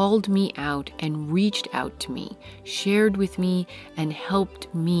 called me out, and reached out to me, shared with me, and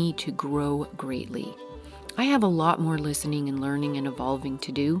helped me to grow greatly. I have a lot more listening and learning and evolving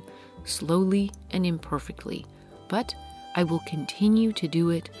to do, slowly and imperfectly, but I will continue to do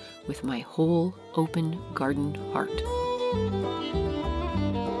it with my whole open garden heart.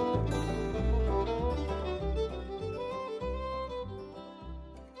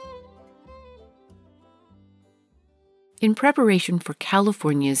 In preparation for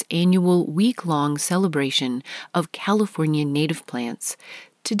California's annual week-long celebration of California native plants,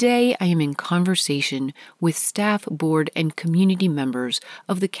 today I am in conversation with staff, board, and community members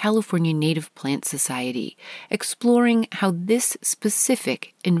of the California Native Plant Society, exploring how this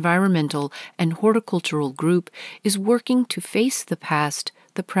specific environmental and horticultural group is working to face the past,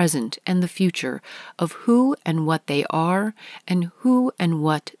 the present, and the future of who and what they are and who and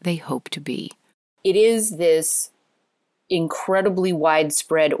what they hope to be. It is this incredibly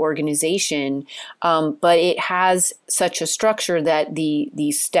widespread organization, but it has such a structure that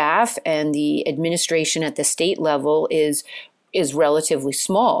the staff and the administration at the state level is relatively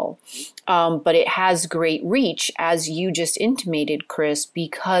small. But it has great reach, as you just intimated, Chris,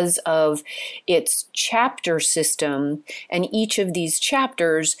 because of its chapter system. And each of these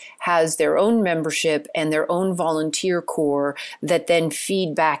chapters has their own membership and their own volunteer corps that then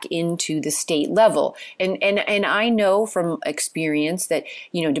feed back into the state level. And I know from experience that,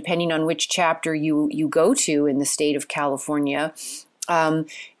 depending on which chapter you go to in the state of California,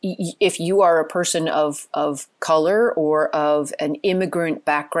 if you are a person of color or of an immigrant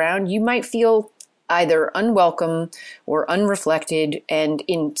background, you might feel either unwelcome or unreflected. And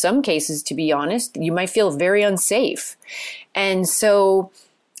in some cases, to be honest, you might feel very unsafe. And so,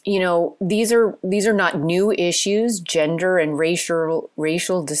 these are not new issues. Gender and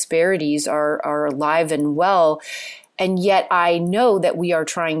racial disparities are alive and well. And yet I know that we are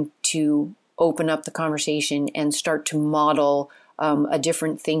trying to open up the conversation and start to model a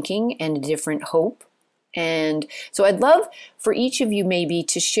different thinking and a different hope. And so I'd love for each of you maybe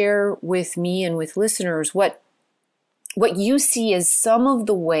to share with me and with listeners what you see as some of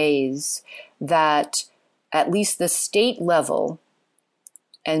the ways that at least the state level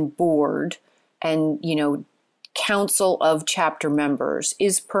and board and, council of chapter members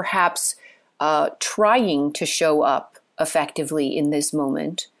is perhaps trying to show up effectively in this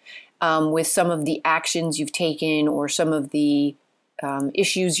moment with some of the actions you've taken or some of the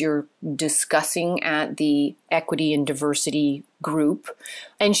issues you're discussing at the equity and diversity group,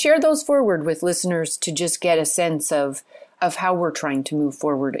 and share those forward with listeners to just get a sense of how we're trying to move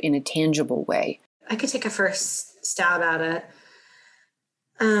forward in a tangible way. I could take a first stab at it.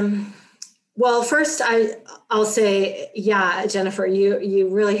 Well, first, I'll say, yeah, Jennifer, you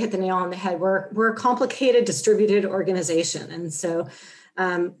really hit the nail on the head. We're a complicated, distributed organization, and so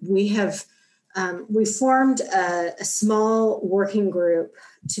we formed a small working group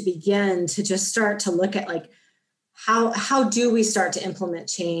to begin to just start to look at like how do we start to implement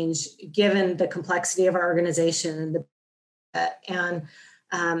change given the complexity of our organization and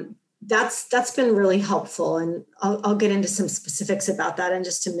that's been really helpful. And I'll get into some specifics about that in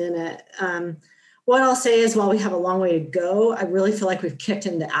just a minute. What I'll say is while we have a long way to go, I really feel like we've kicked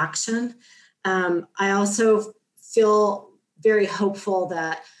into action. I also feel very hopeful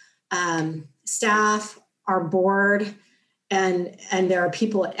that staff, our board, and there are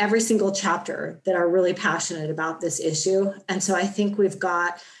people at every single chapter that are really passionate about this issue. And so I think we've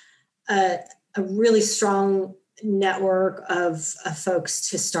got a really strong network of folks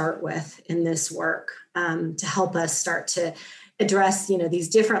to start with in this work to help us start to address, these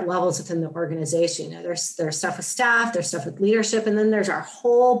different levels within the organization. There's stuff with staff, there's stuff with leadership, and then there's our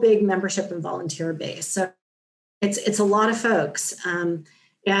whole big membership and volunteer base. So it's a lot of folks, and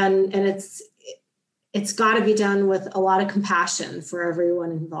it's got to be done with a lot of compassion for everyone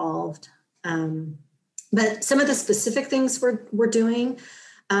involved. But some of the specific things we're doing.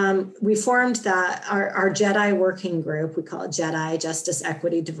 We formed our JEDI working group. We call it JEDI, Justice,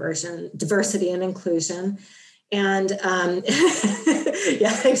 Equity, Diversity, and Inclusion. And yeah,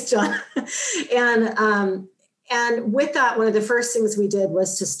 thanks, John. And with that, one of the first things we did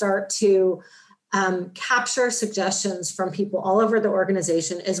was to start to capture suggestions from people all over the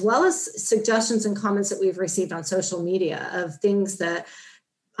organization, as well as suggestions and comments that we've received on social media of things that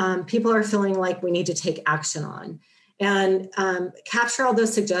people are feeling like we need to take action on. And capture all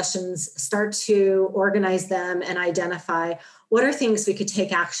those suggestions, start to organize them and identify what are things we could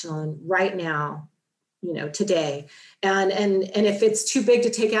take action on right now, today. And if it's too big to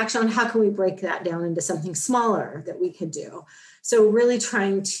take action on, how can we break that down into something smaller that we could do? So really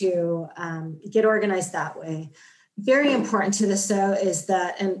trying to get organized that way. Very important to this, though, is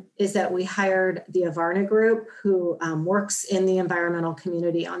that we hired the Avarna Group, who works in the environmental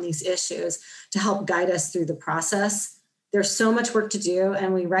community on these issues, to help guide us through the process. There's so much work to do,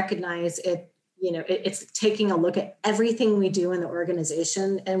 and we recognize it. It's taking a look at everything we do in the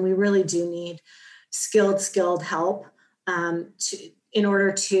organization, and we really do need skilled help in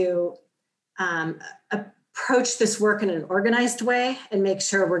order to approach this work in an organized way and make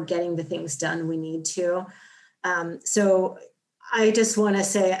sure we're getting the things done we need to. So I just want to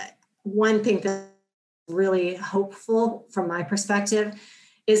say one thing that's really hopeful from my perspective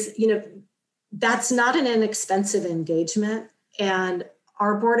is, that's not an inexpensive engagement. And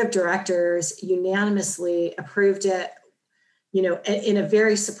our board of directors unanimously approved it, in a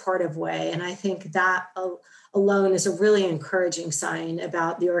very supportive way. And I think that alone is a really encouraging sign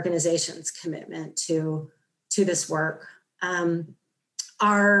about the organization's commitment to this work.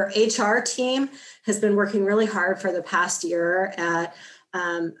 Our HR team has been working really hard for the past year at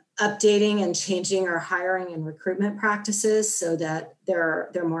updating and changing our hiring and recruitment practices so that they're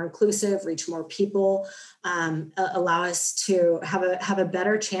more inclusive, reach more people, allow us to have a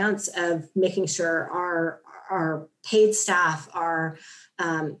better chance of making sure our paid staff are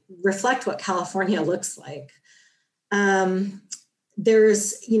reflect what California looks like.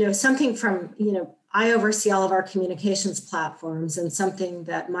 There's something from I oversee all of our communications platforms, and something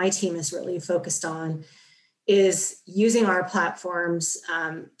that my team is really focused on is using our platforms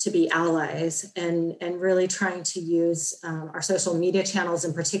to be allies and really trying to use our social media channels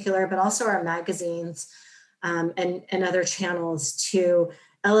in particular, but also our magazines and other channels to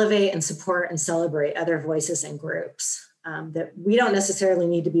elevate and support and celebrate other voices and groups. That we don't necessarily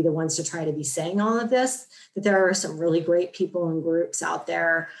need to be the ones to try to be saying all of this, that there are some really great people and groups out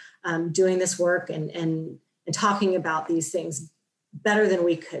there doing this work and talking about these things better than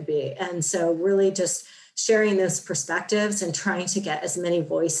we could be. And so really just sharing those perspectives and trying to get as many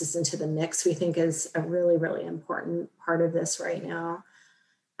voices into the mix, we think is a really, really important part of this right now.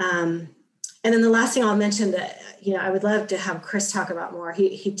 And then the last thing I'll mention that, I would love to have Chris talk about more.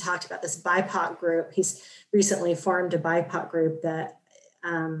 He talked about this BIPOC group. He's recently formed a BIPOC group that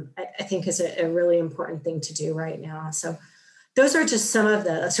I think is a really important thing to do right now. So those are just some of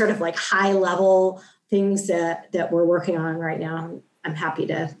the sort of like high level things that we're working on right now. I'm happy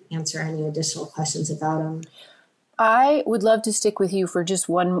to answer any additional questions about them. I would love to stick with you for just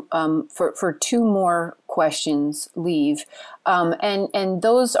one, for two more questions, Leave, and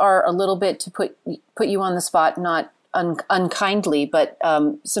those are a little bit to put you on the spot, not unkindly, but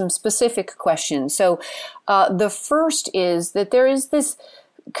some specific questions. So the first is that there is this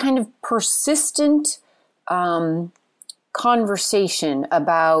kind of persistent conversation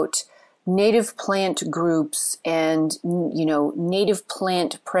about native plant groups and, native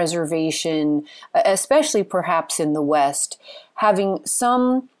plant preservation, especially perhaps in the West, having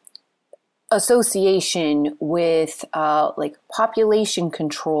some association with like population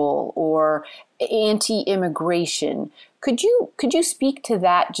control or anti-immigration. Could you speak to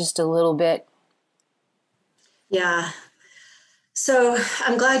that just a little bit? Yeah. So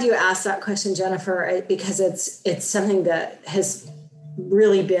I'm glad you asked that question, Jennifer, because it's something that has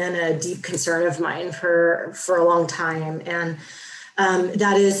really been a deep concern of mine for a long time, and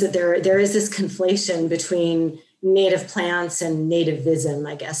that is that there is this conflation between native plants and nativism,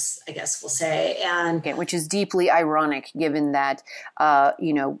 I guess we'll say, and okay, which is deeply ironic, given that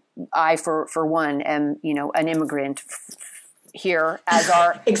I for one am an immigrant here, as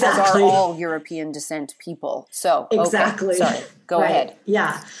are exactly. as are all European descent people. So exactly, okay. Sorry, go ahead.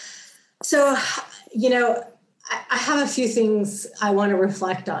 Yeah. So I have a few things I want to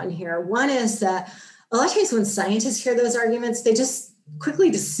reflect on here. One is that a lot of times when scientists hear those arguments, they just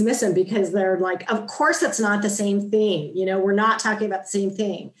quickly dismiss them because they're like, of course, that's not the same thing. We're not talking about the same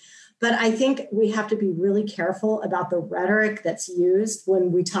thing. But I think we have to be really careful about the rhetoric that's used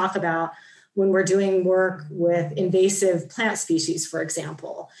when we talk about when we're doing work with invasive plant species, for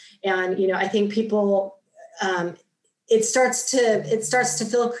example. And, I think people, it starts to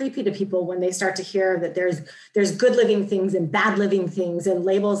feel creepy to people when they start to hear that there's good living things and bad living things, and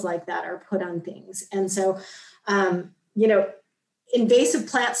labels like that are put on things. And so, invasive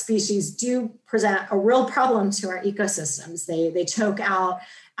plant species do present a real problem to our ecosystems. They choke out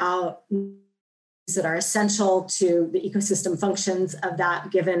that are essential to the ecosystem functions of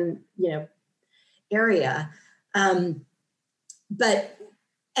that given area. But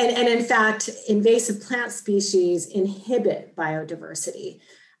in fact, invasive plant species inhibit biodiversity.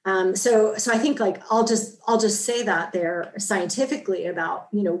 So I think I'll just say that there scientifically about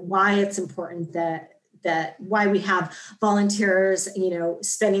why it's important that why we have volunteers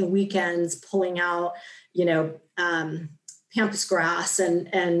spending weekends pulling out pampas grass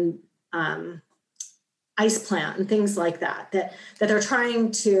and ice plant and things like that they're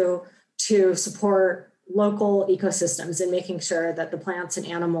trying to support local ecosystems and making sure that the plants and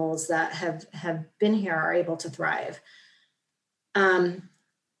animals that have been here are able to thrive.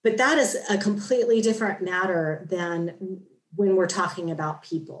 But that is a completely different matter than when we're talking about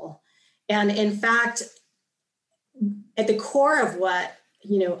people. And in fact, at the core of what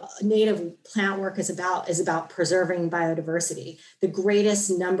native plant work is about preserving biodiversity, the greatest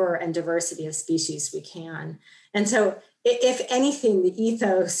number and diversity of species we can. And so if anything, the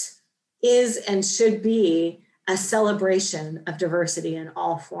ethos is and should be a celebration of diversity in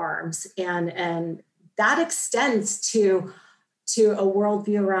all forms. And that extends to a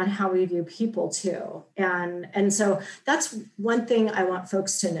worldview around how we view people too. And so that's one thing I want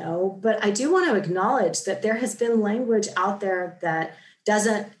folks to know, but I do want to acknowledge that there has been language out there that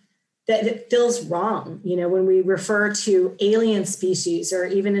it feels wrong. When we refer to alien species or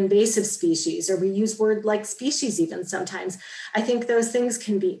even invasive species, or we use word like species even sometimes, I think those things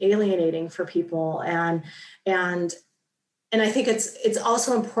can be alienating for people. And I think it's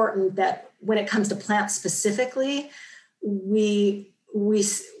also important that when it comes to plants specifically, we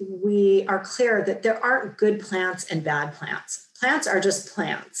are clear that there aren't good plants and bad plants. Plants are just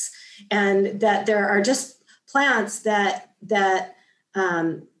plants, and that there are just plants that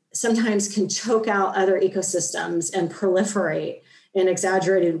sometimes can choke out other ecosystems and proliferate in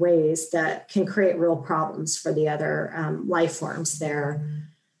exaggerated ways that can create real problems for the other life forms there.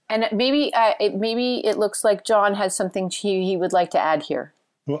 And maybe it looks like John has something he would like to add here.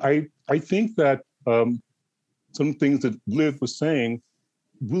 Well, I think that some things that Liv was saying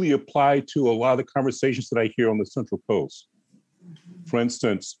really apply to a lot of the conversations that I hear on the Central Coast. For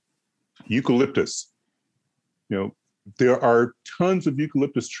instance, eucalyptus. There are tons of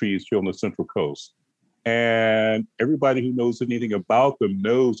eucalyptus trees here on the Central Coast. And everybody who knows anything about them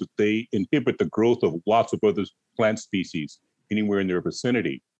knows that they inhibit the growth of lots of other plant species anywhere in their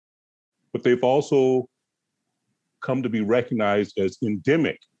vicinity. But they've also come to be recognized as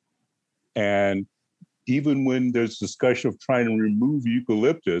endemic. And even when there's discussion of trying to remove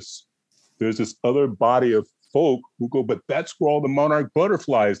eucalyptus, there's this other body of folk who go, but that's where all the monarch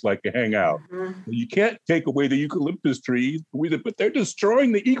butterflies like to hang out. Mm-hmm. You can't take away the eucalyptus trees, but they're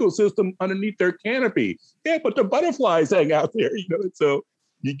destroying the ecosystem underneath their canopy. Yeah, but the butterflies hang out there, So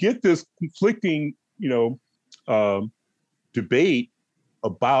you get this conflicting, debate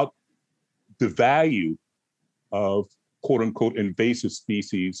about the value of quote unquote invasive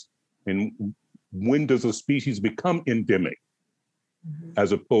species and when does a species become endemic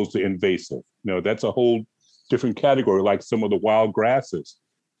as opposed to invasive. That's a whole different category, like some of the wild grasses.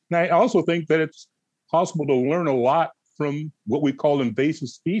 And I also think that it's possible to learn a lot from what we call invasive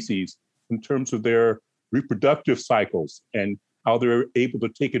species in terms of their reproductive cycles and how they're able to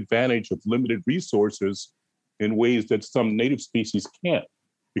take advantage of limited resources in ways that some native species can't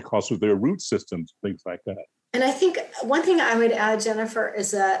because of their root systems, things like that. And I think one thing I would add, Jennifer,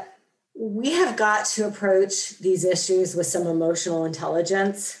 is that we have got to approach these issues with some emotional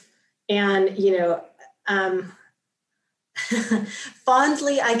intelligence. And,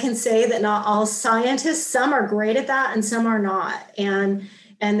 fondly, I can say that not all scientists, some are great at that and some are not. And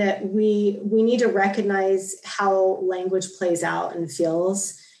that we need to recognize how language plays out and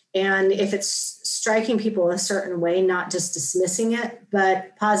feels. And if it's striking people a certain way, not just dismissing it,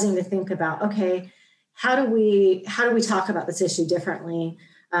 but pausing to think about, okay, how do we talk about this issue differently?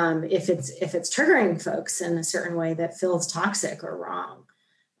 If it's triggering folks in a certain way that feels toxic or wrong.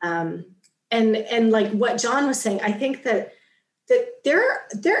 And like what John was saying, I think that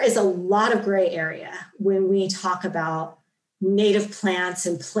there is a lot of gray area when we talk about native plants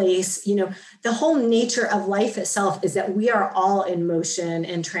and place. The whole nature of life itself is that we are all in motion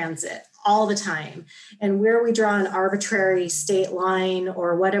and transit all the time. And where we draw an arbitrary state line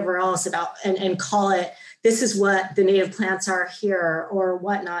or whatever else about and call it, this is what the native plants are here or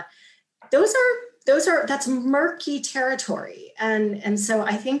whatnot, that's murky territory. And so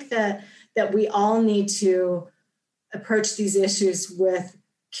I think that we all need to approach these issues with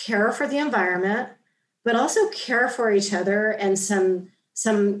care for the environment, but also care for each other and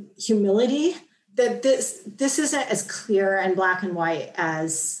some humility that this isn't as clear and black and white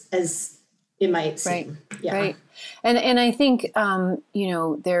as it might seem. Right. Yeah. Right. And I think,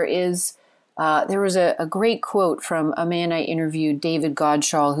 there was a great quote from a man I interviewed, David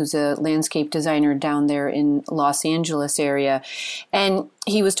Godshall, who's a landscape designer down there in Los Angeles area. And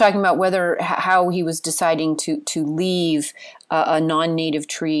he was talking about how he was deciding to leave a non-native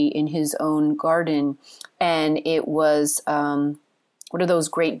tree in his own garden. And it was, what are those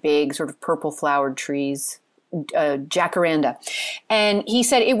great big sort of purple flowered trees? Jacaranda. And he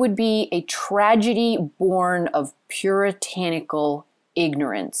said it would be a tragedy born of puritanical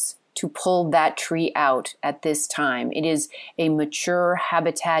ignorance to pull that tree out at this time. It is a mature,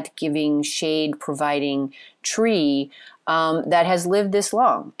 habitat-giving, shade-providing tree that has lived this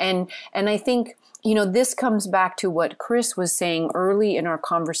long. And I think, this comes back to what Chris was saying early in our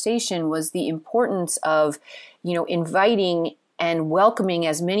conversation, was the importance of, inviting and welcoming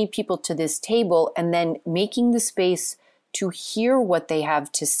as many people to this table and then making the space to hear what they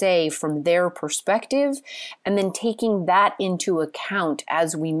have to say from their perspective, and then taking that into account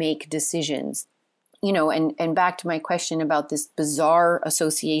as we make decisions. And back to my question about this bizarre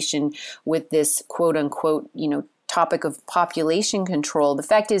association with this quote unquote, topic of population control. The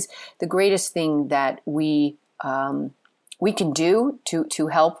fact is, the greatest thing that we can do to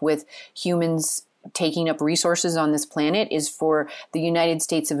help with humans taking up resources on this planet is for the United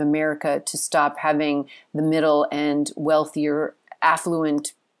States of America to stop having the middle and wealthier,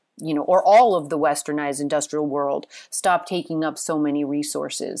 affluent, or all of the westernized industrial world stop taking up so many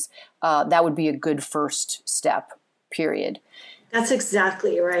resources. That would be a good first step, period. That's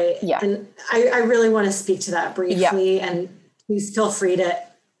exactly right. Yeah. And I really want to speak to that briefly. Yeah. And please feel free to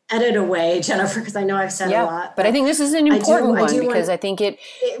edit away, Jennifer, because I know I've said a lot. But I think this is an important one because I think it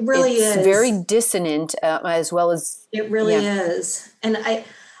really is very dissonant as well as it really is. And I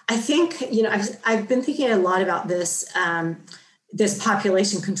think I've been thinking a lot about this this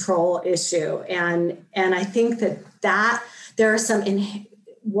population control issue, and I think that there are some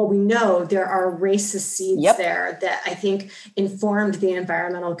we know there are racist seeds there that I think informed the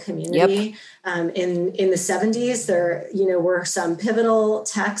environmental community. In the 70s, there were some pivotal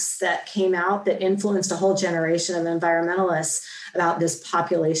texts that came out that influenced a whole generation of environmentalists about this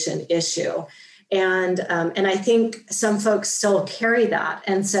population issue. And I think some folks still carry that.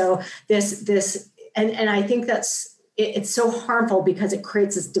 And so and I think it's so harmful because it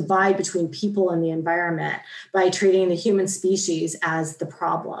creates this divide between people and the environment by treating the human species as the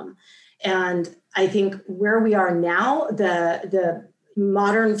problem. And I think where we are now, the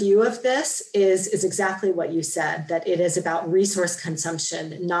modern view of this is exactly what you said, that it is about resource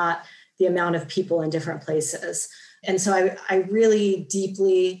consumption, not the amount of people in different places. And so I really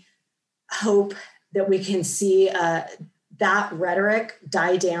deeply hope that we can see that rhetoric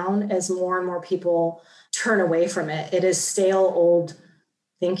die down as more and more people turn away from it. It is stale, old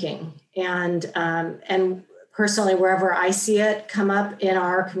thinking. And personally, wherever I see it come up in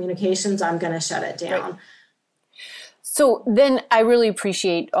our communications, I'm going to shut it down. Right. So then I really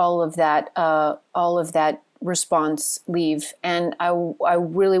appreciate all of that response, Leave. And I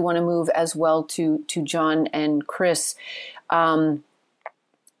really want to move as well to John and Chris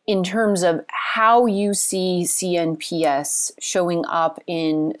in terms of how you see CNPS showing up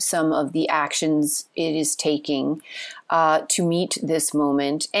in some of the actions it is taking to meet this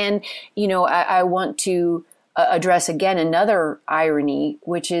moment. And, I want to address again another irony,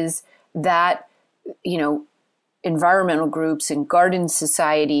 which is that, environmental groups and garden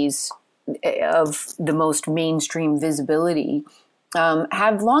societies of the most mainstream visibility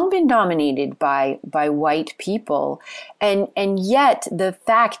have long been dominated by white people. And yet the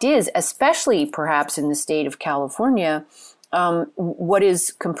fact is, especially perhaps in the state of California, what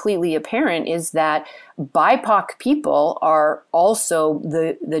is completely apparent is that BIPOC people are also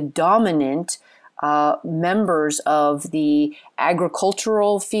the dominant members of the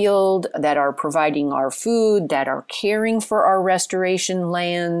agricultural field that are providing our food, that are caring for our restoration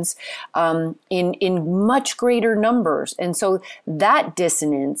lands in much greater numbers. And so that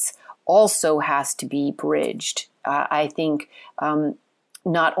dissonance also has to be bridged, I think,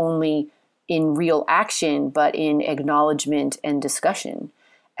 not only in real action, but in acknowledgement and discussion.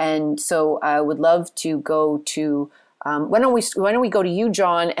 And so I would love to go to why don't we go to you,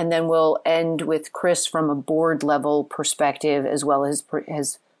 John, and then we'll end with Chris from a board level perspective as well as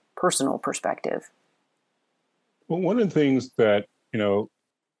his personal perspective. Well, one of the things that,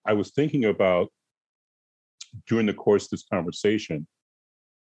 I was thinking about during the course of this conversation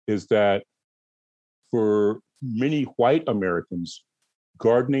is that for many white Americans,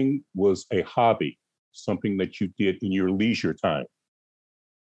 gardening was a hobby, something that you did in your leisure time.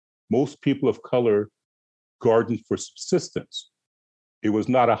 Most people of color gardened for subsistence. It was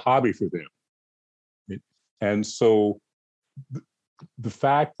not a hobby for them. And so the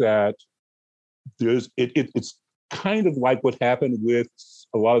fact that it's kind of like what happened with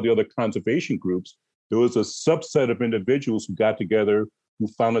a lot of the other conservation groups. There was a subset of individuals who got together who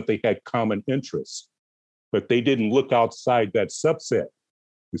found that they had common interests, but they didn't look outside that subset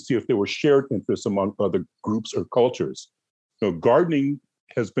to see if there were shared interests among other groups or cultures. Gardening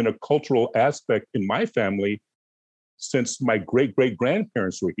has been a cultural aspect in my family since my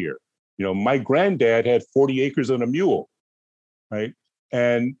great-great-grandparents were here. My granddad had 40 acres and a mule, right?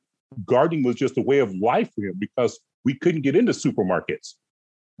 And gardening was just a way of life for him because we couldn't get into supermarkets,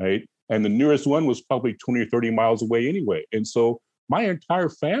 right? And the nearest one was probably 20 or 30 miles away anyway. And so my entire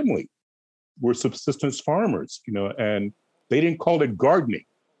family were subsistence farmers, and they didn't call it gardening.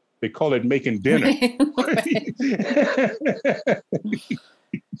 They called it making dinner.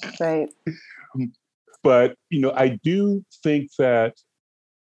 Right. But, I do think that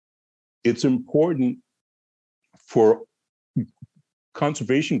it's important for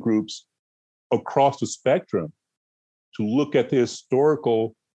conservation groups across the spectrum to look at the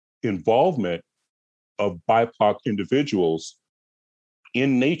historical involvement of BIPOC individuals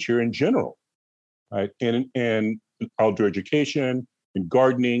in nature in general, right? And outdoor education, in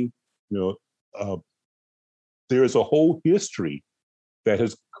gardening, there is a whole history that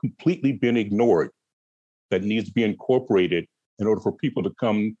has completely been ignored that needs to be incorporated in order for people to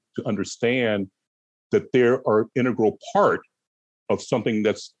come to understand that they are integral part of something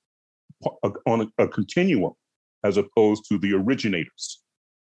that's on a continuum as opposed to the originators,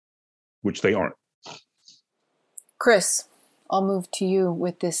 which they aren't. Chris, I'll move to you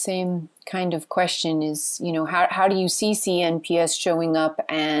with this same kind of question is, how do you see CNPS showing up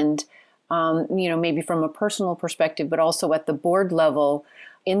and, maybe from a personal perspective, but also at the board level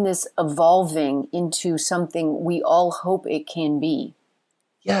in this evolving into something we all hope it can be?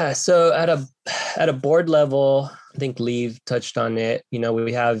 Yeah. So at a board level, I think Leave touched on it.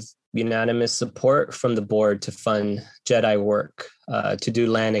 We have unanimous support from the board to fund Jedi work, to do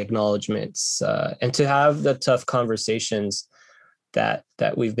land acknowledgements, and to have the tough conversations that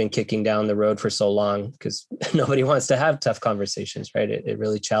we've been kicking down the road for so long, because nobody wants to have tough conversations, right? It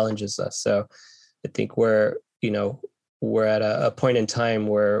really challenges us. So I think we're at a point in time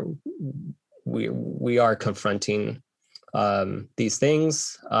where we are confronting these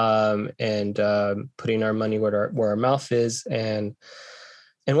things, and putting our money where our mouth is. And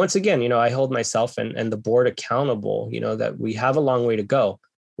once again, I hold myself and the board accountable, that we have a long way to go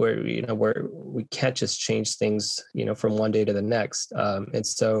where we can't just change things, from one day to the next. And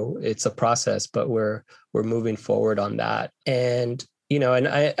so it's a process, but we're moving forward on that. And, and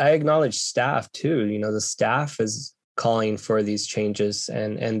I acknowledge staff too. The staff is calling for these changes,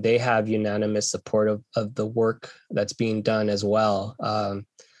 and they have unanimous support of the work that's being done as well.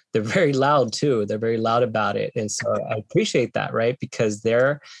 They're very loud too. They're very loud about it. And so I appreciate that, right? Because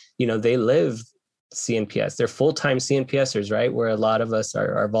they live CNPS. They're full-time CNPSers, right? Where a lot of us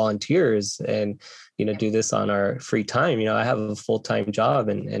are volunteers and, do this on our free time. I have a full-time job,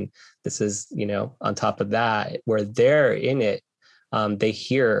 and this is, on top of that, where they're in it, they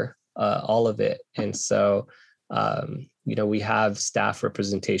hear all of it. And so, we have staff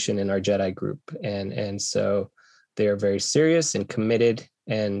representation in our Jedi group. And so they are very serious and committed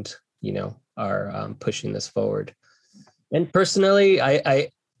and, are pushing this forward. And personally, I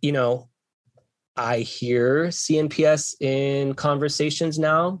hear CNPS in conversations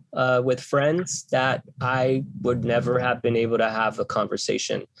now with friends that I would never have been able to have a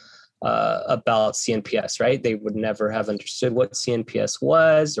conversation about CNPS, right? They would never have understood what CNPS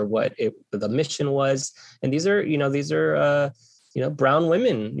was or what the mission was. And these are brown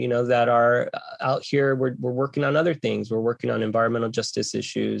women, that are out here. We're working on other things. We're working on environmental justice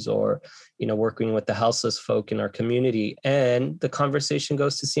issues, or, working with the houseless folk in our community. And the conversation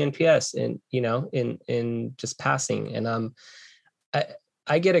goes to CNPS and, in just passing. And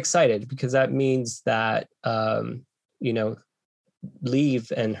I get excited because that means that,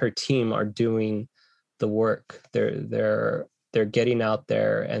 Leave and her team are doing the work. They're getting out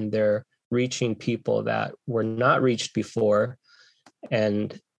there and they're reaching people that were not reached before,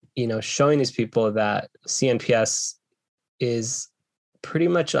 and showing these people that CNPS is pretty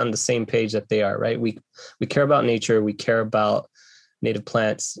much on the same page that they are, right? We care about nature, we care about native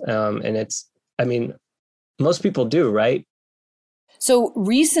plants, and most people do, right? So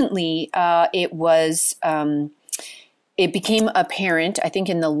recently, it became apparent, I think,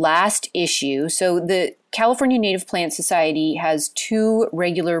 in the last issue. So the California Native Plant Society has two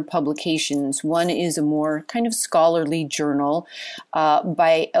regular publications. One is a more kind of scholarly journal,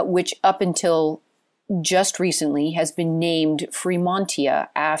 by which up until just recently has been named Fremontia,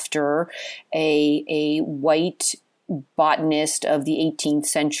 after a white botanist of the 18th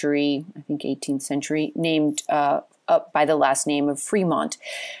century, named up by the last name of Fremont.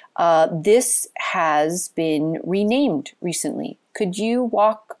 This has been renamed recently. Could you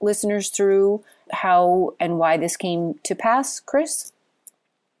walk listeners through how and why this came to pass, Chris?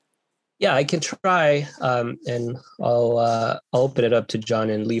 Yeah, I can try, and I'll open it up to John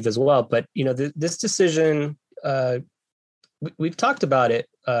and Leave as well. But this decision, we've talked about it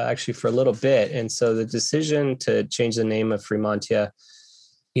actually for a little bit, and so the decision to change the name of Fremontia,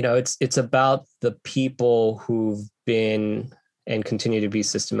 it's about the people who've been and continue to be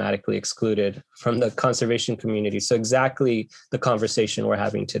systematically excluded from the conservation community. So exactly the conversation we're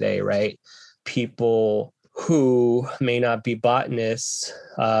having today, right? People who may not be botanists,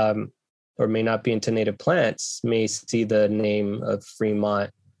 or may not be into native plants, may see the name of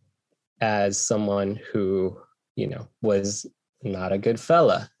Fremont as someone who, was not a good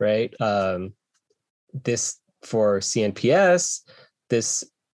fella, right? This, for CNPS, this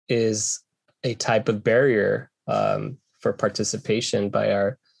is a type of barrier for participation by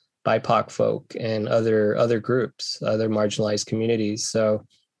our BIPOC folk and other groups, other marginalized communities. So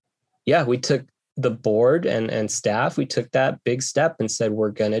yeah, we took the board and staff, we took that big step and said,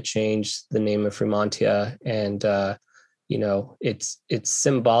 we're going to change the name of Fremontia. And, it's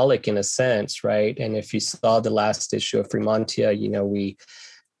symbolic in a sense, right? And if you saw the last issue of Fremontia,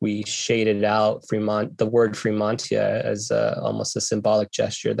 we shaded out the word Fremontia as almost a symbolic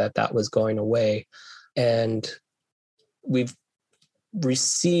gesture that was going away. And we've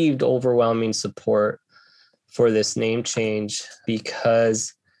received overwhelming support for this name change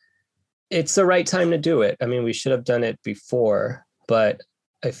because it's the right time to do it. I mean, we should have done it before, but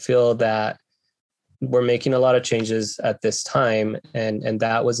I feel that we're making a lot of changes at this time, and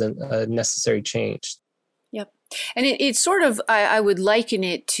that was a necessary change. Yep. And it's sort of, I would liken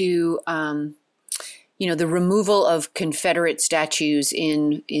it to, the removal of Confederate statues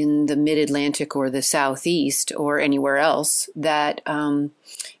in the mid-Atlantic or the Southeast or anywhere else, that,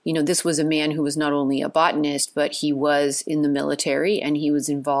 this was a man who was not only a botanist, but he was in the military and he was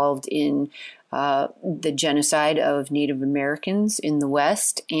involved in the genocide of Native Americans in the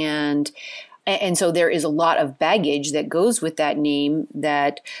West. And so there is a lot of baggage that goes with that name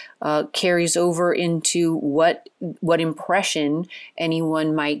that carries over into what impression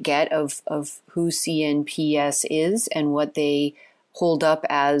anyone might get of who CNPS is and what they hold up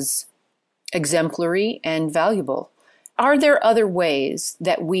as exemplary and valuable. are there other ways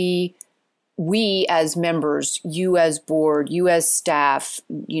that we as members, you as board, you as staff,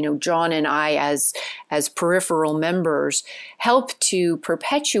 John and I as peripheral members, help to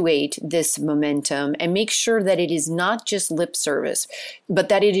perpetuate this momentum and make sure that it is not just lip service, but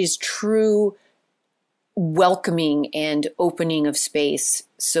that it is true welcoming and opening of space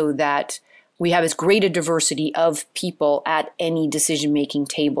so that we have as great a diversity of people at any decision-making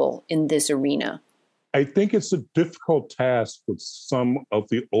table in this arena? I think it's a difficult task with some of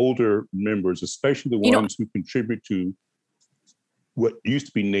the older members, especially the ones who contribute to what used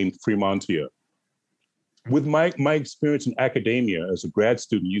to be named Fremontia. With my experience in academia as a grad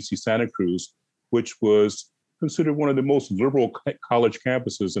student at UC Santa Cruz, which was considered one of the most liberal college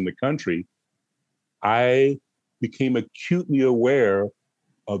campuses in the country, I became acutely aware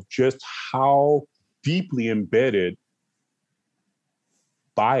of just how deeply embedded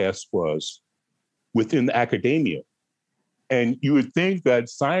bias was within academia. And you would think that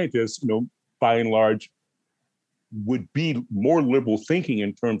scientists, by and large, would be more liberal thinking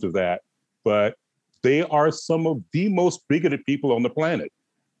in terms of that, but they are some of the most bigoted people on the planet,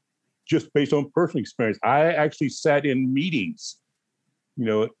 just based on personal experience. I actually sat in meetings,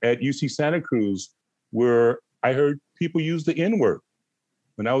 at UC Santa Cruz, where I heard people use the N-word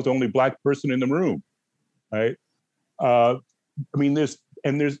when I was the only Black person in the room, right?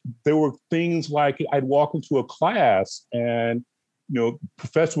 There were things like I'd walk into a class and,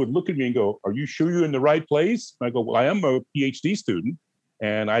 professor would look at me and go, "Are you sure you're in the right place?" And I go, "Well, I am a PhD student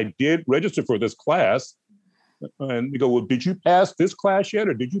and I did register for this class." And they go, "Well, did you pass this class yet?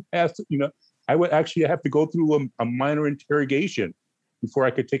 Or did you pass?" I would actually have to go through a minor interrogation before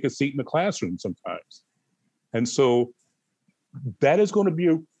I could take a seat in the classroom sometimes. And so that is going to be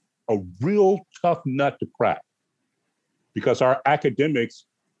a real tough nut to crack, because our academics,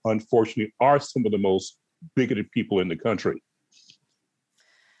 unfortunately, are some of the most bigoted people in the country.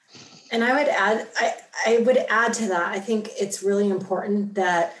 And I would add to that. I think it's really important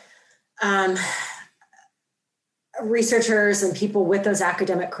that researchers and people with those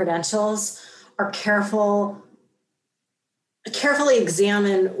academic credentials are carefully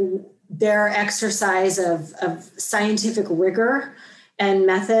examine their exercise of scientific rigor and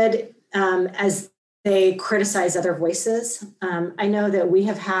method as they criticize other voices. I know that we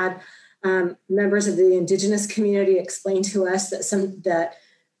have had members of the Indigenous community explain to us that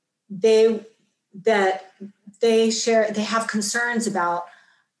they have concerns about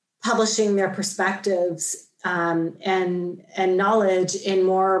publishing their perspectives and knowledge in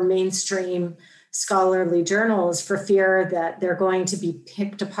more mainstream scholarly journals for fear that they're going to be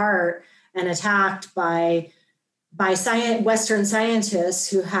picked apart and attacked by Western scientists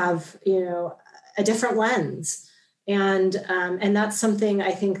who have a different lens, and that's something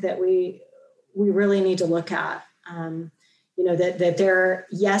I think that we really need to look at. That there,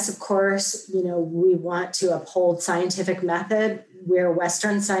 yes, of course, we want to uphold scientific method where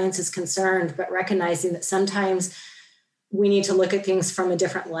Western science is concerned, but recognizing that sometimes we need to look at things from a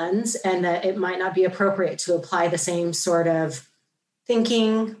different lens, and that it might not be appropriate to apply the same sort of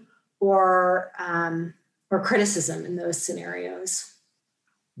thinking or criticism in those scenarios.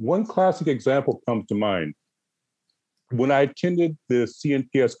 One classic example comes to mind. When I attended the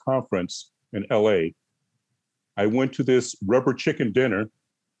CNPS conference in LA, I went to this rubber chicken dinner.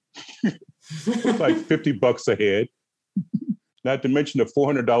 It was like $50 a head, not to mention the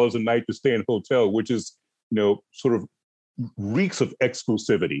 $400 a night to stay in a hotel, which is, sort of reeks of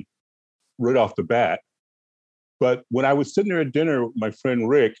exclusivity right off the bat. But when I was sitting there at dinner with my friend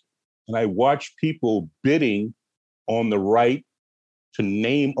Rick, and I watched people bidding on the right to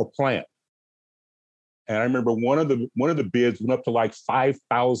name a plant. And I remember one of the bids went up to like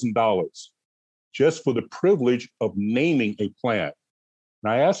 $5,000 just for the privilege of naming a plant.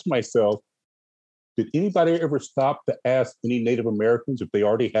 And I asked myself, did anybody ever stop to ask any Native Americans if they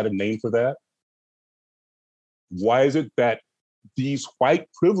already had a name for that? Why is it that these white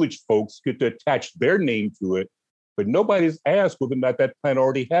privileged folks get to attach their name to it, but nobody's asked whether or not that plant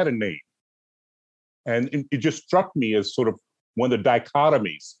already had a name? And it just struck me as sort of one of the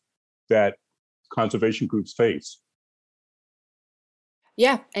dichotomies that conservation groups face.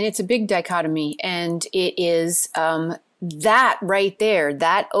 Yeah, and it's a big dichotomy, and it is that right there,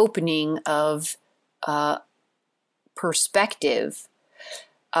 that opening of perspective,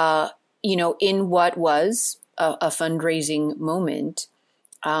 in what was a fundraising moment,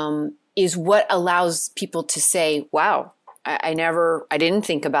 is what allows people to say, wow, I didn't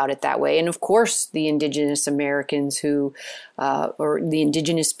think about it that way. And of course, the indigenous Americans or the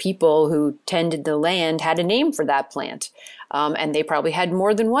indigenous people who tended the land had a name for that plant. And they probably had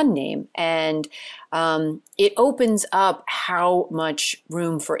more than one name. And it opens up how much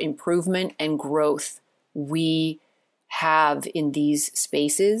room for improvement and growth we have in these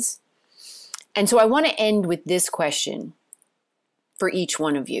spaces. And so I want to end with this question for each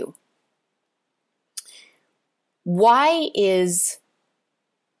one of you. Why is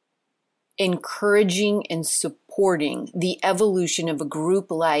encouraging and supporting the evolution of a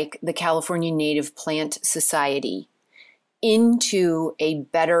group like the California Native Plant Society into a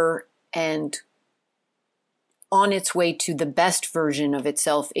better and on its way to the best version of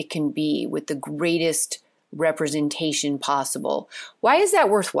itself it can be with the greatest representation possible? Why is that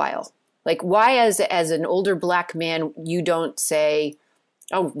worthwhile? Like, why as an older Black man, you don't say,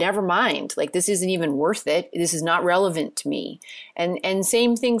 oh, never mind. Like, this isn't even worth it. This is not relevant to me. And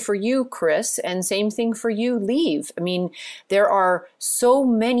same thing for you, Chris, and same thing for you, Leave. I mean, there are so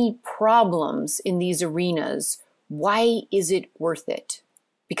many problems in these arenas. Why is it worth it?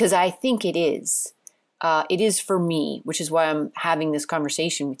 Because I think it is. It is for me, which is why I'm having this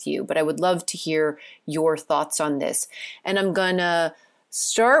conversation with you. But I would love to hear your thoughts on this. And I'm going to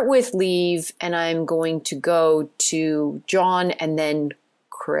start with Leave, and I'm going to go to John and then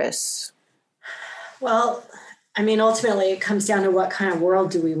Chris. Well, I mean, ultimately, it comes down to what kind of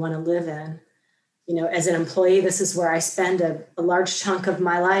world do we want to live in? You know, as an employee, this is where I spend a large chunk of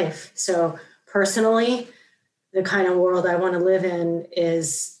my life. So personally, the kind of world I want to live in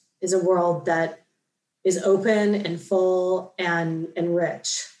is a world that is open and full and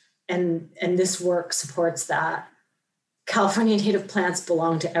rich. And this work supports that. California native plants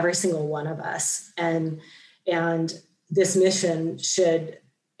belong to every single one of us. And this mission should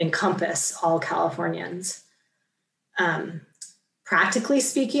encompass all Californians. Practically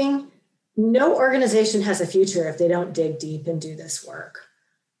speaking, no organization has a future if they don't dig deep and do this work.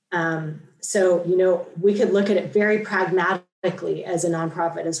 So, you know, we could look at it very pragmatically as a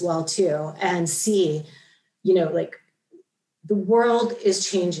nonprofit as well, too, and see, you know, like the world is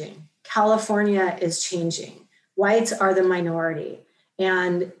changing. California is changing. Whites are the minority.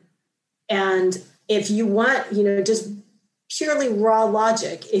 And if you want, you know, just purely raw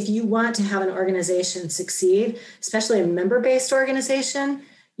logic, if you want to have an organization succeed, especially a member-based organization,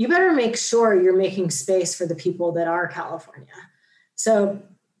 you better make sure you're making space for the people that are California. So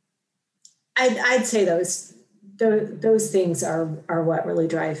I'd say those things are what really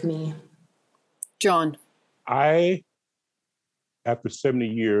drive me. John. I, after 70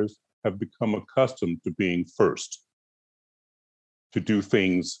 years, have become accustomed to being first to do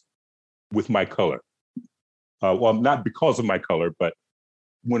things with my color. Well, not because of my color, but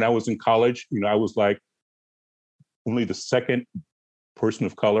when I was in college, you know, I was like only the second person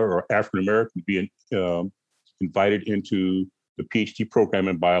of color or African American to be invited into the PhD program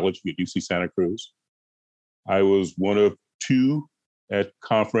in biology at UC Santa Cruz. I was one of two at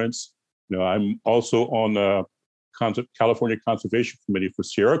conference. You know, I'm also on the California Conservation Committee for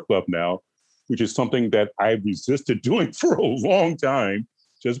Sierra Club now, which is something that I resisted doing for a long time,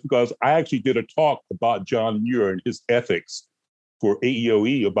 just because I actually did a talk about John Muir and his ethics for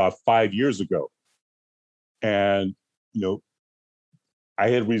AEOE about 5 years ago. And, you know, I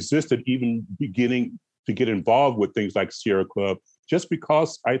had resisted even beginning to get involved with things like Sierra Club, just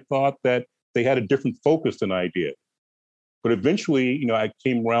because I thought that they had a different focus than I did. But eventually, you know, I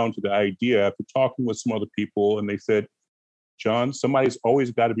came around to the idea after talking with some other people, and they said, John, somebody's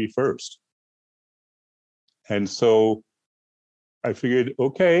always got to be first. And so I figured,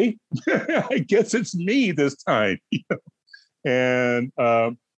 okay, I guess it's me this time. You know? And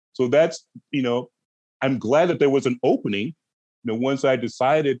so that's, you know, I'm glad that there was an opening. You know, once I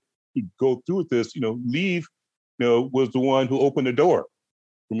decided to go through with this, you know, Leave, you know, was the one who opened the door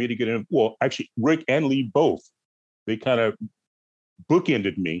for me to get in. Well, actually, Rick and Leave both. They kind of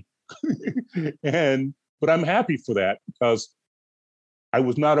bookended me. But I'm happy for that, because I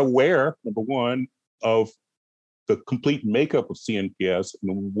was not aware, number one, of the complete makeup of CNPS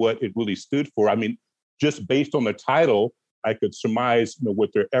and what it really stood for. I mean, just based on the title, I could surmise, you know,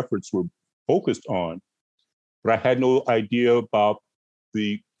 what their efforts were focused on. But I had no idea about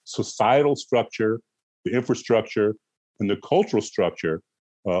the societal structure, the infrastructure, and the cultural structure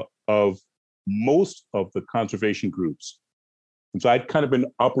of most of the conservation groups. And so I'd kind of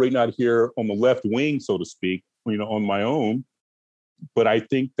been operating out here on the left wing, so to speak, you know, on my own. But I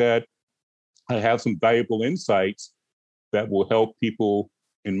think that I have some valuable insights that will help people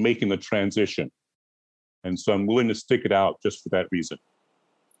in making the transition. And so I'm willing to stick it out just for that reason.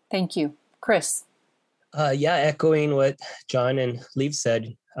 Thank you. Chris. Yeah, echoing what John and Leave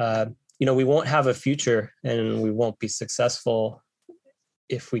said, we won't have a future and we won't be successful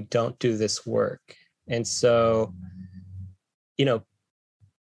if we don't do this work. And so,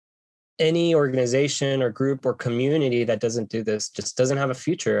 any organization or group or community that doesn't do this just doesn't have a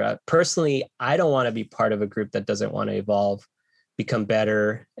future. Personally, I don't want to be part of a group that doesn't want to evolve, become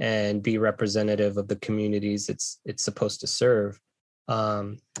better, and be representative of the communities it's supposed to serve.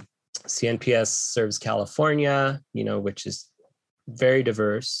 CNPS serves California, which is very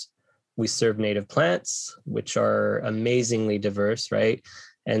diverse. We serve native plants, which are amazingly diverse, right?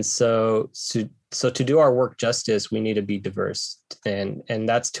 And so to do our work justice, we need to be diverse, and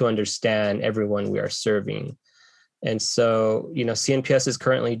that's to understand everyone we are serving. And so, CNPS is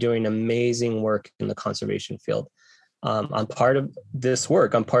currently doing amazing work in the conservation field. I'm part of this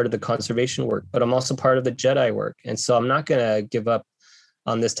work. I'm part of the conservation work, but I'm also part of the Jedi work. And so I'm not going to give up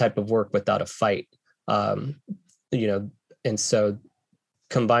on this type of work without a fight. And so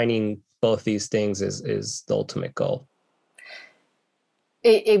combining both these things is the ultimate goal.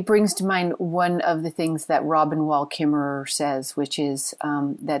 It brings to mind one of the things that Robin Wall Kimmerer says, which is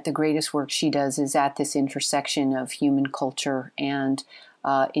that the greatest work she does is at this intersection of human culture and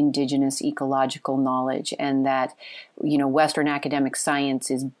indigenous ecological knowledge, and that, Western academic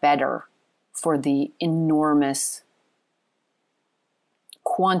science is better for the enormous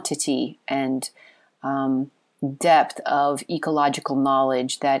quantity and depth of ecological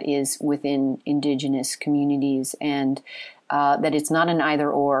knowledge that is within indigenous communities, and that it's not an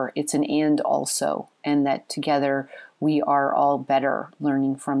either or, it's an and also, and that together we are all better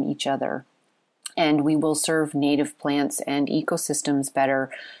learning from each other. And we will serve native plants and ecosystems better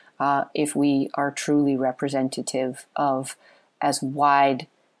if we are truly representative of as wide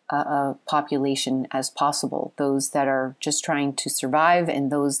a population as possible, those that are just trying to survive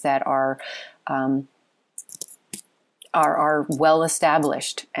and those that are well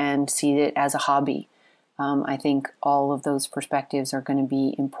established and see it as a hobby. I think all of those perspectives are going to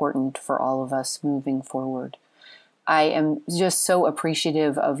be important for all of us moving forward. I am just so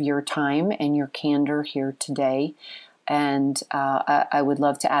appreciative of your time and your candor here today. And I would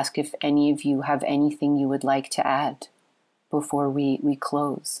love to ask if any of you have anything you would like to add before we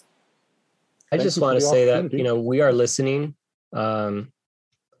close. I just want to say that, we are listening, and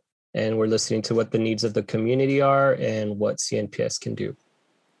we're listening to what the needs of the community are and what CNPS can do.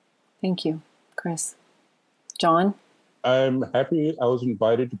 Thank you, Chris. John? I'm happy I was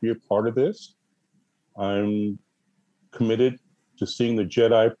invited to be a part of this. I'm committed to seeing the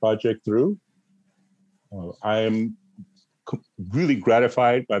Jedi project through. I am really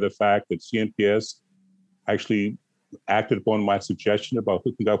gratified by the fact that CNPS actually acted upon my suggestion about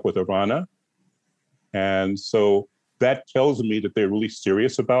hooking up with Irana. And so that tells me that they're really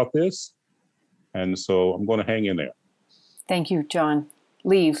serious about this. And so I'm going to hang in there. Thank you, John.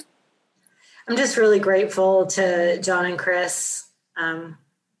 Leave. I'm just really grateful to John and Chris.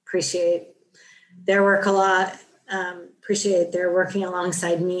 Appreciate their work a lot. Appreciate their working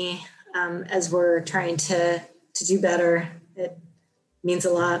alongside me as we're trying to do better. It means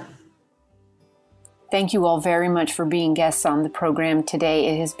a lot. Thank you all very much for being guests on the program today.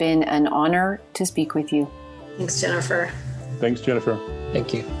 It has been an honor to speak with you. Thanks, Jennifer. Thanks, Jennifer.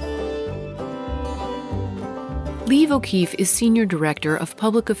 Thank you. Leave O'Keefe is Senior Director of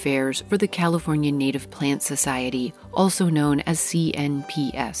Public Affairs for the California Native Plant Society, also known as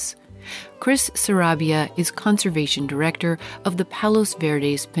CNPS. Chris Sarabia is Conservation Director of the Palos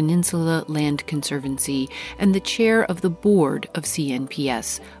Verdes Peninsula Land Conservancy and the Chair of the Board of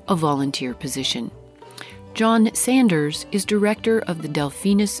CNPS, a volunteer position. John Sanders is Director of the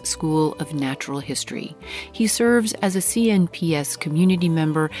Delphinus School of Natural History. He serves as a CNPS community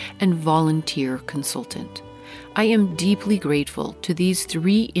member and volunteer consultant. I am deeply grateful to these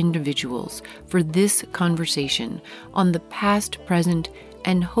three individuals for this conversation on the past, present,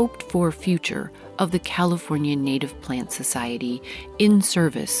 and hoped-for future of the California Native Plant Society in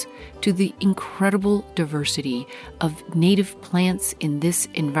service to the incredible diversity of native plants in this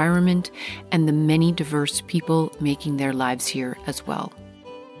environment and the many diverse people making their lives here as well.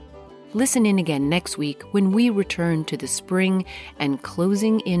 Listen in again next week when we return to the spring and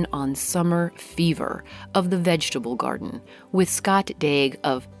closing in on summer fever of the vegetable garden with Scott Daig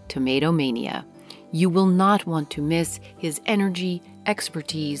of Tomato Mania. You will not want to miss his energy,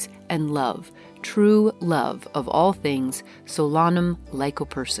 expertise, and love, true love of all things Solanum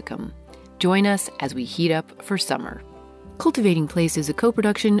lycopersicum. Join us as we heat up for summer. Cultivating Place is a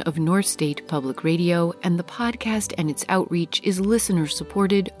co-production of North State Public Radio, and the podcast and its outreach is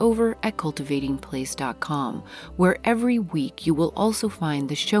listener-supported over at cultivatingplace.com, where every week you will also find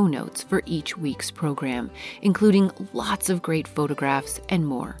the show notes for each week's program, including lots of great photographs and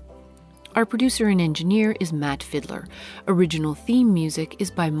more. Our producer and engineer is Matt Fiddler. Original theme music is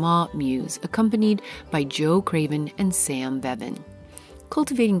by Ma Muse, accompanied by Joe Craven and Sam Bevan.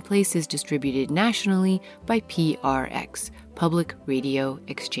 Cultivating Place is distributed nationally by PRX, Public Radio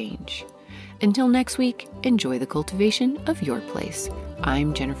Exchange. Until next week, enjoy the cultivation of your place.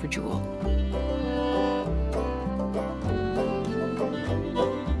 I'm Jennifer Jewell.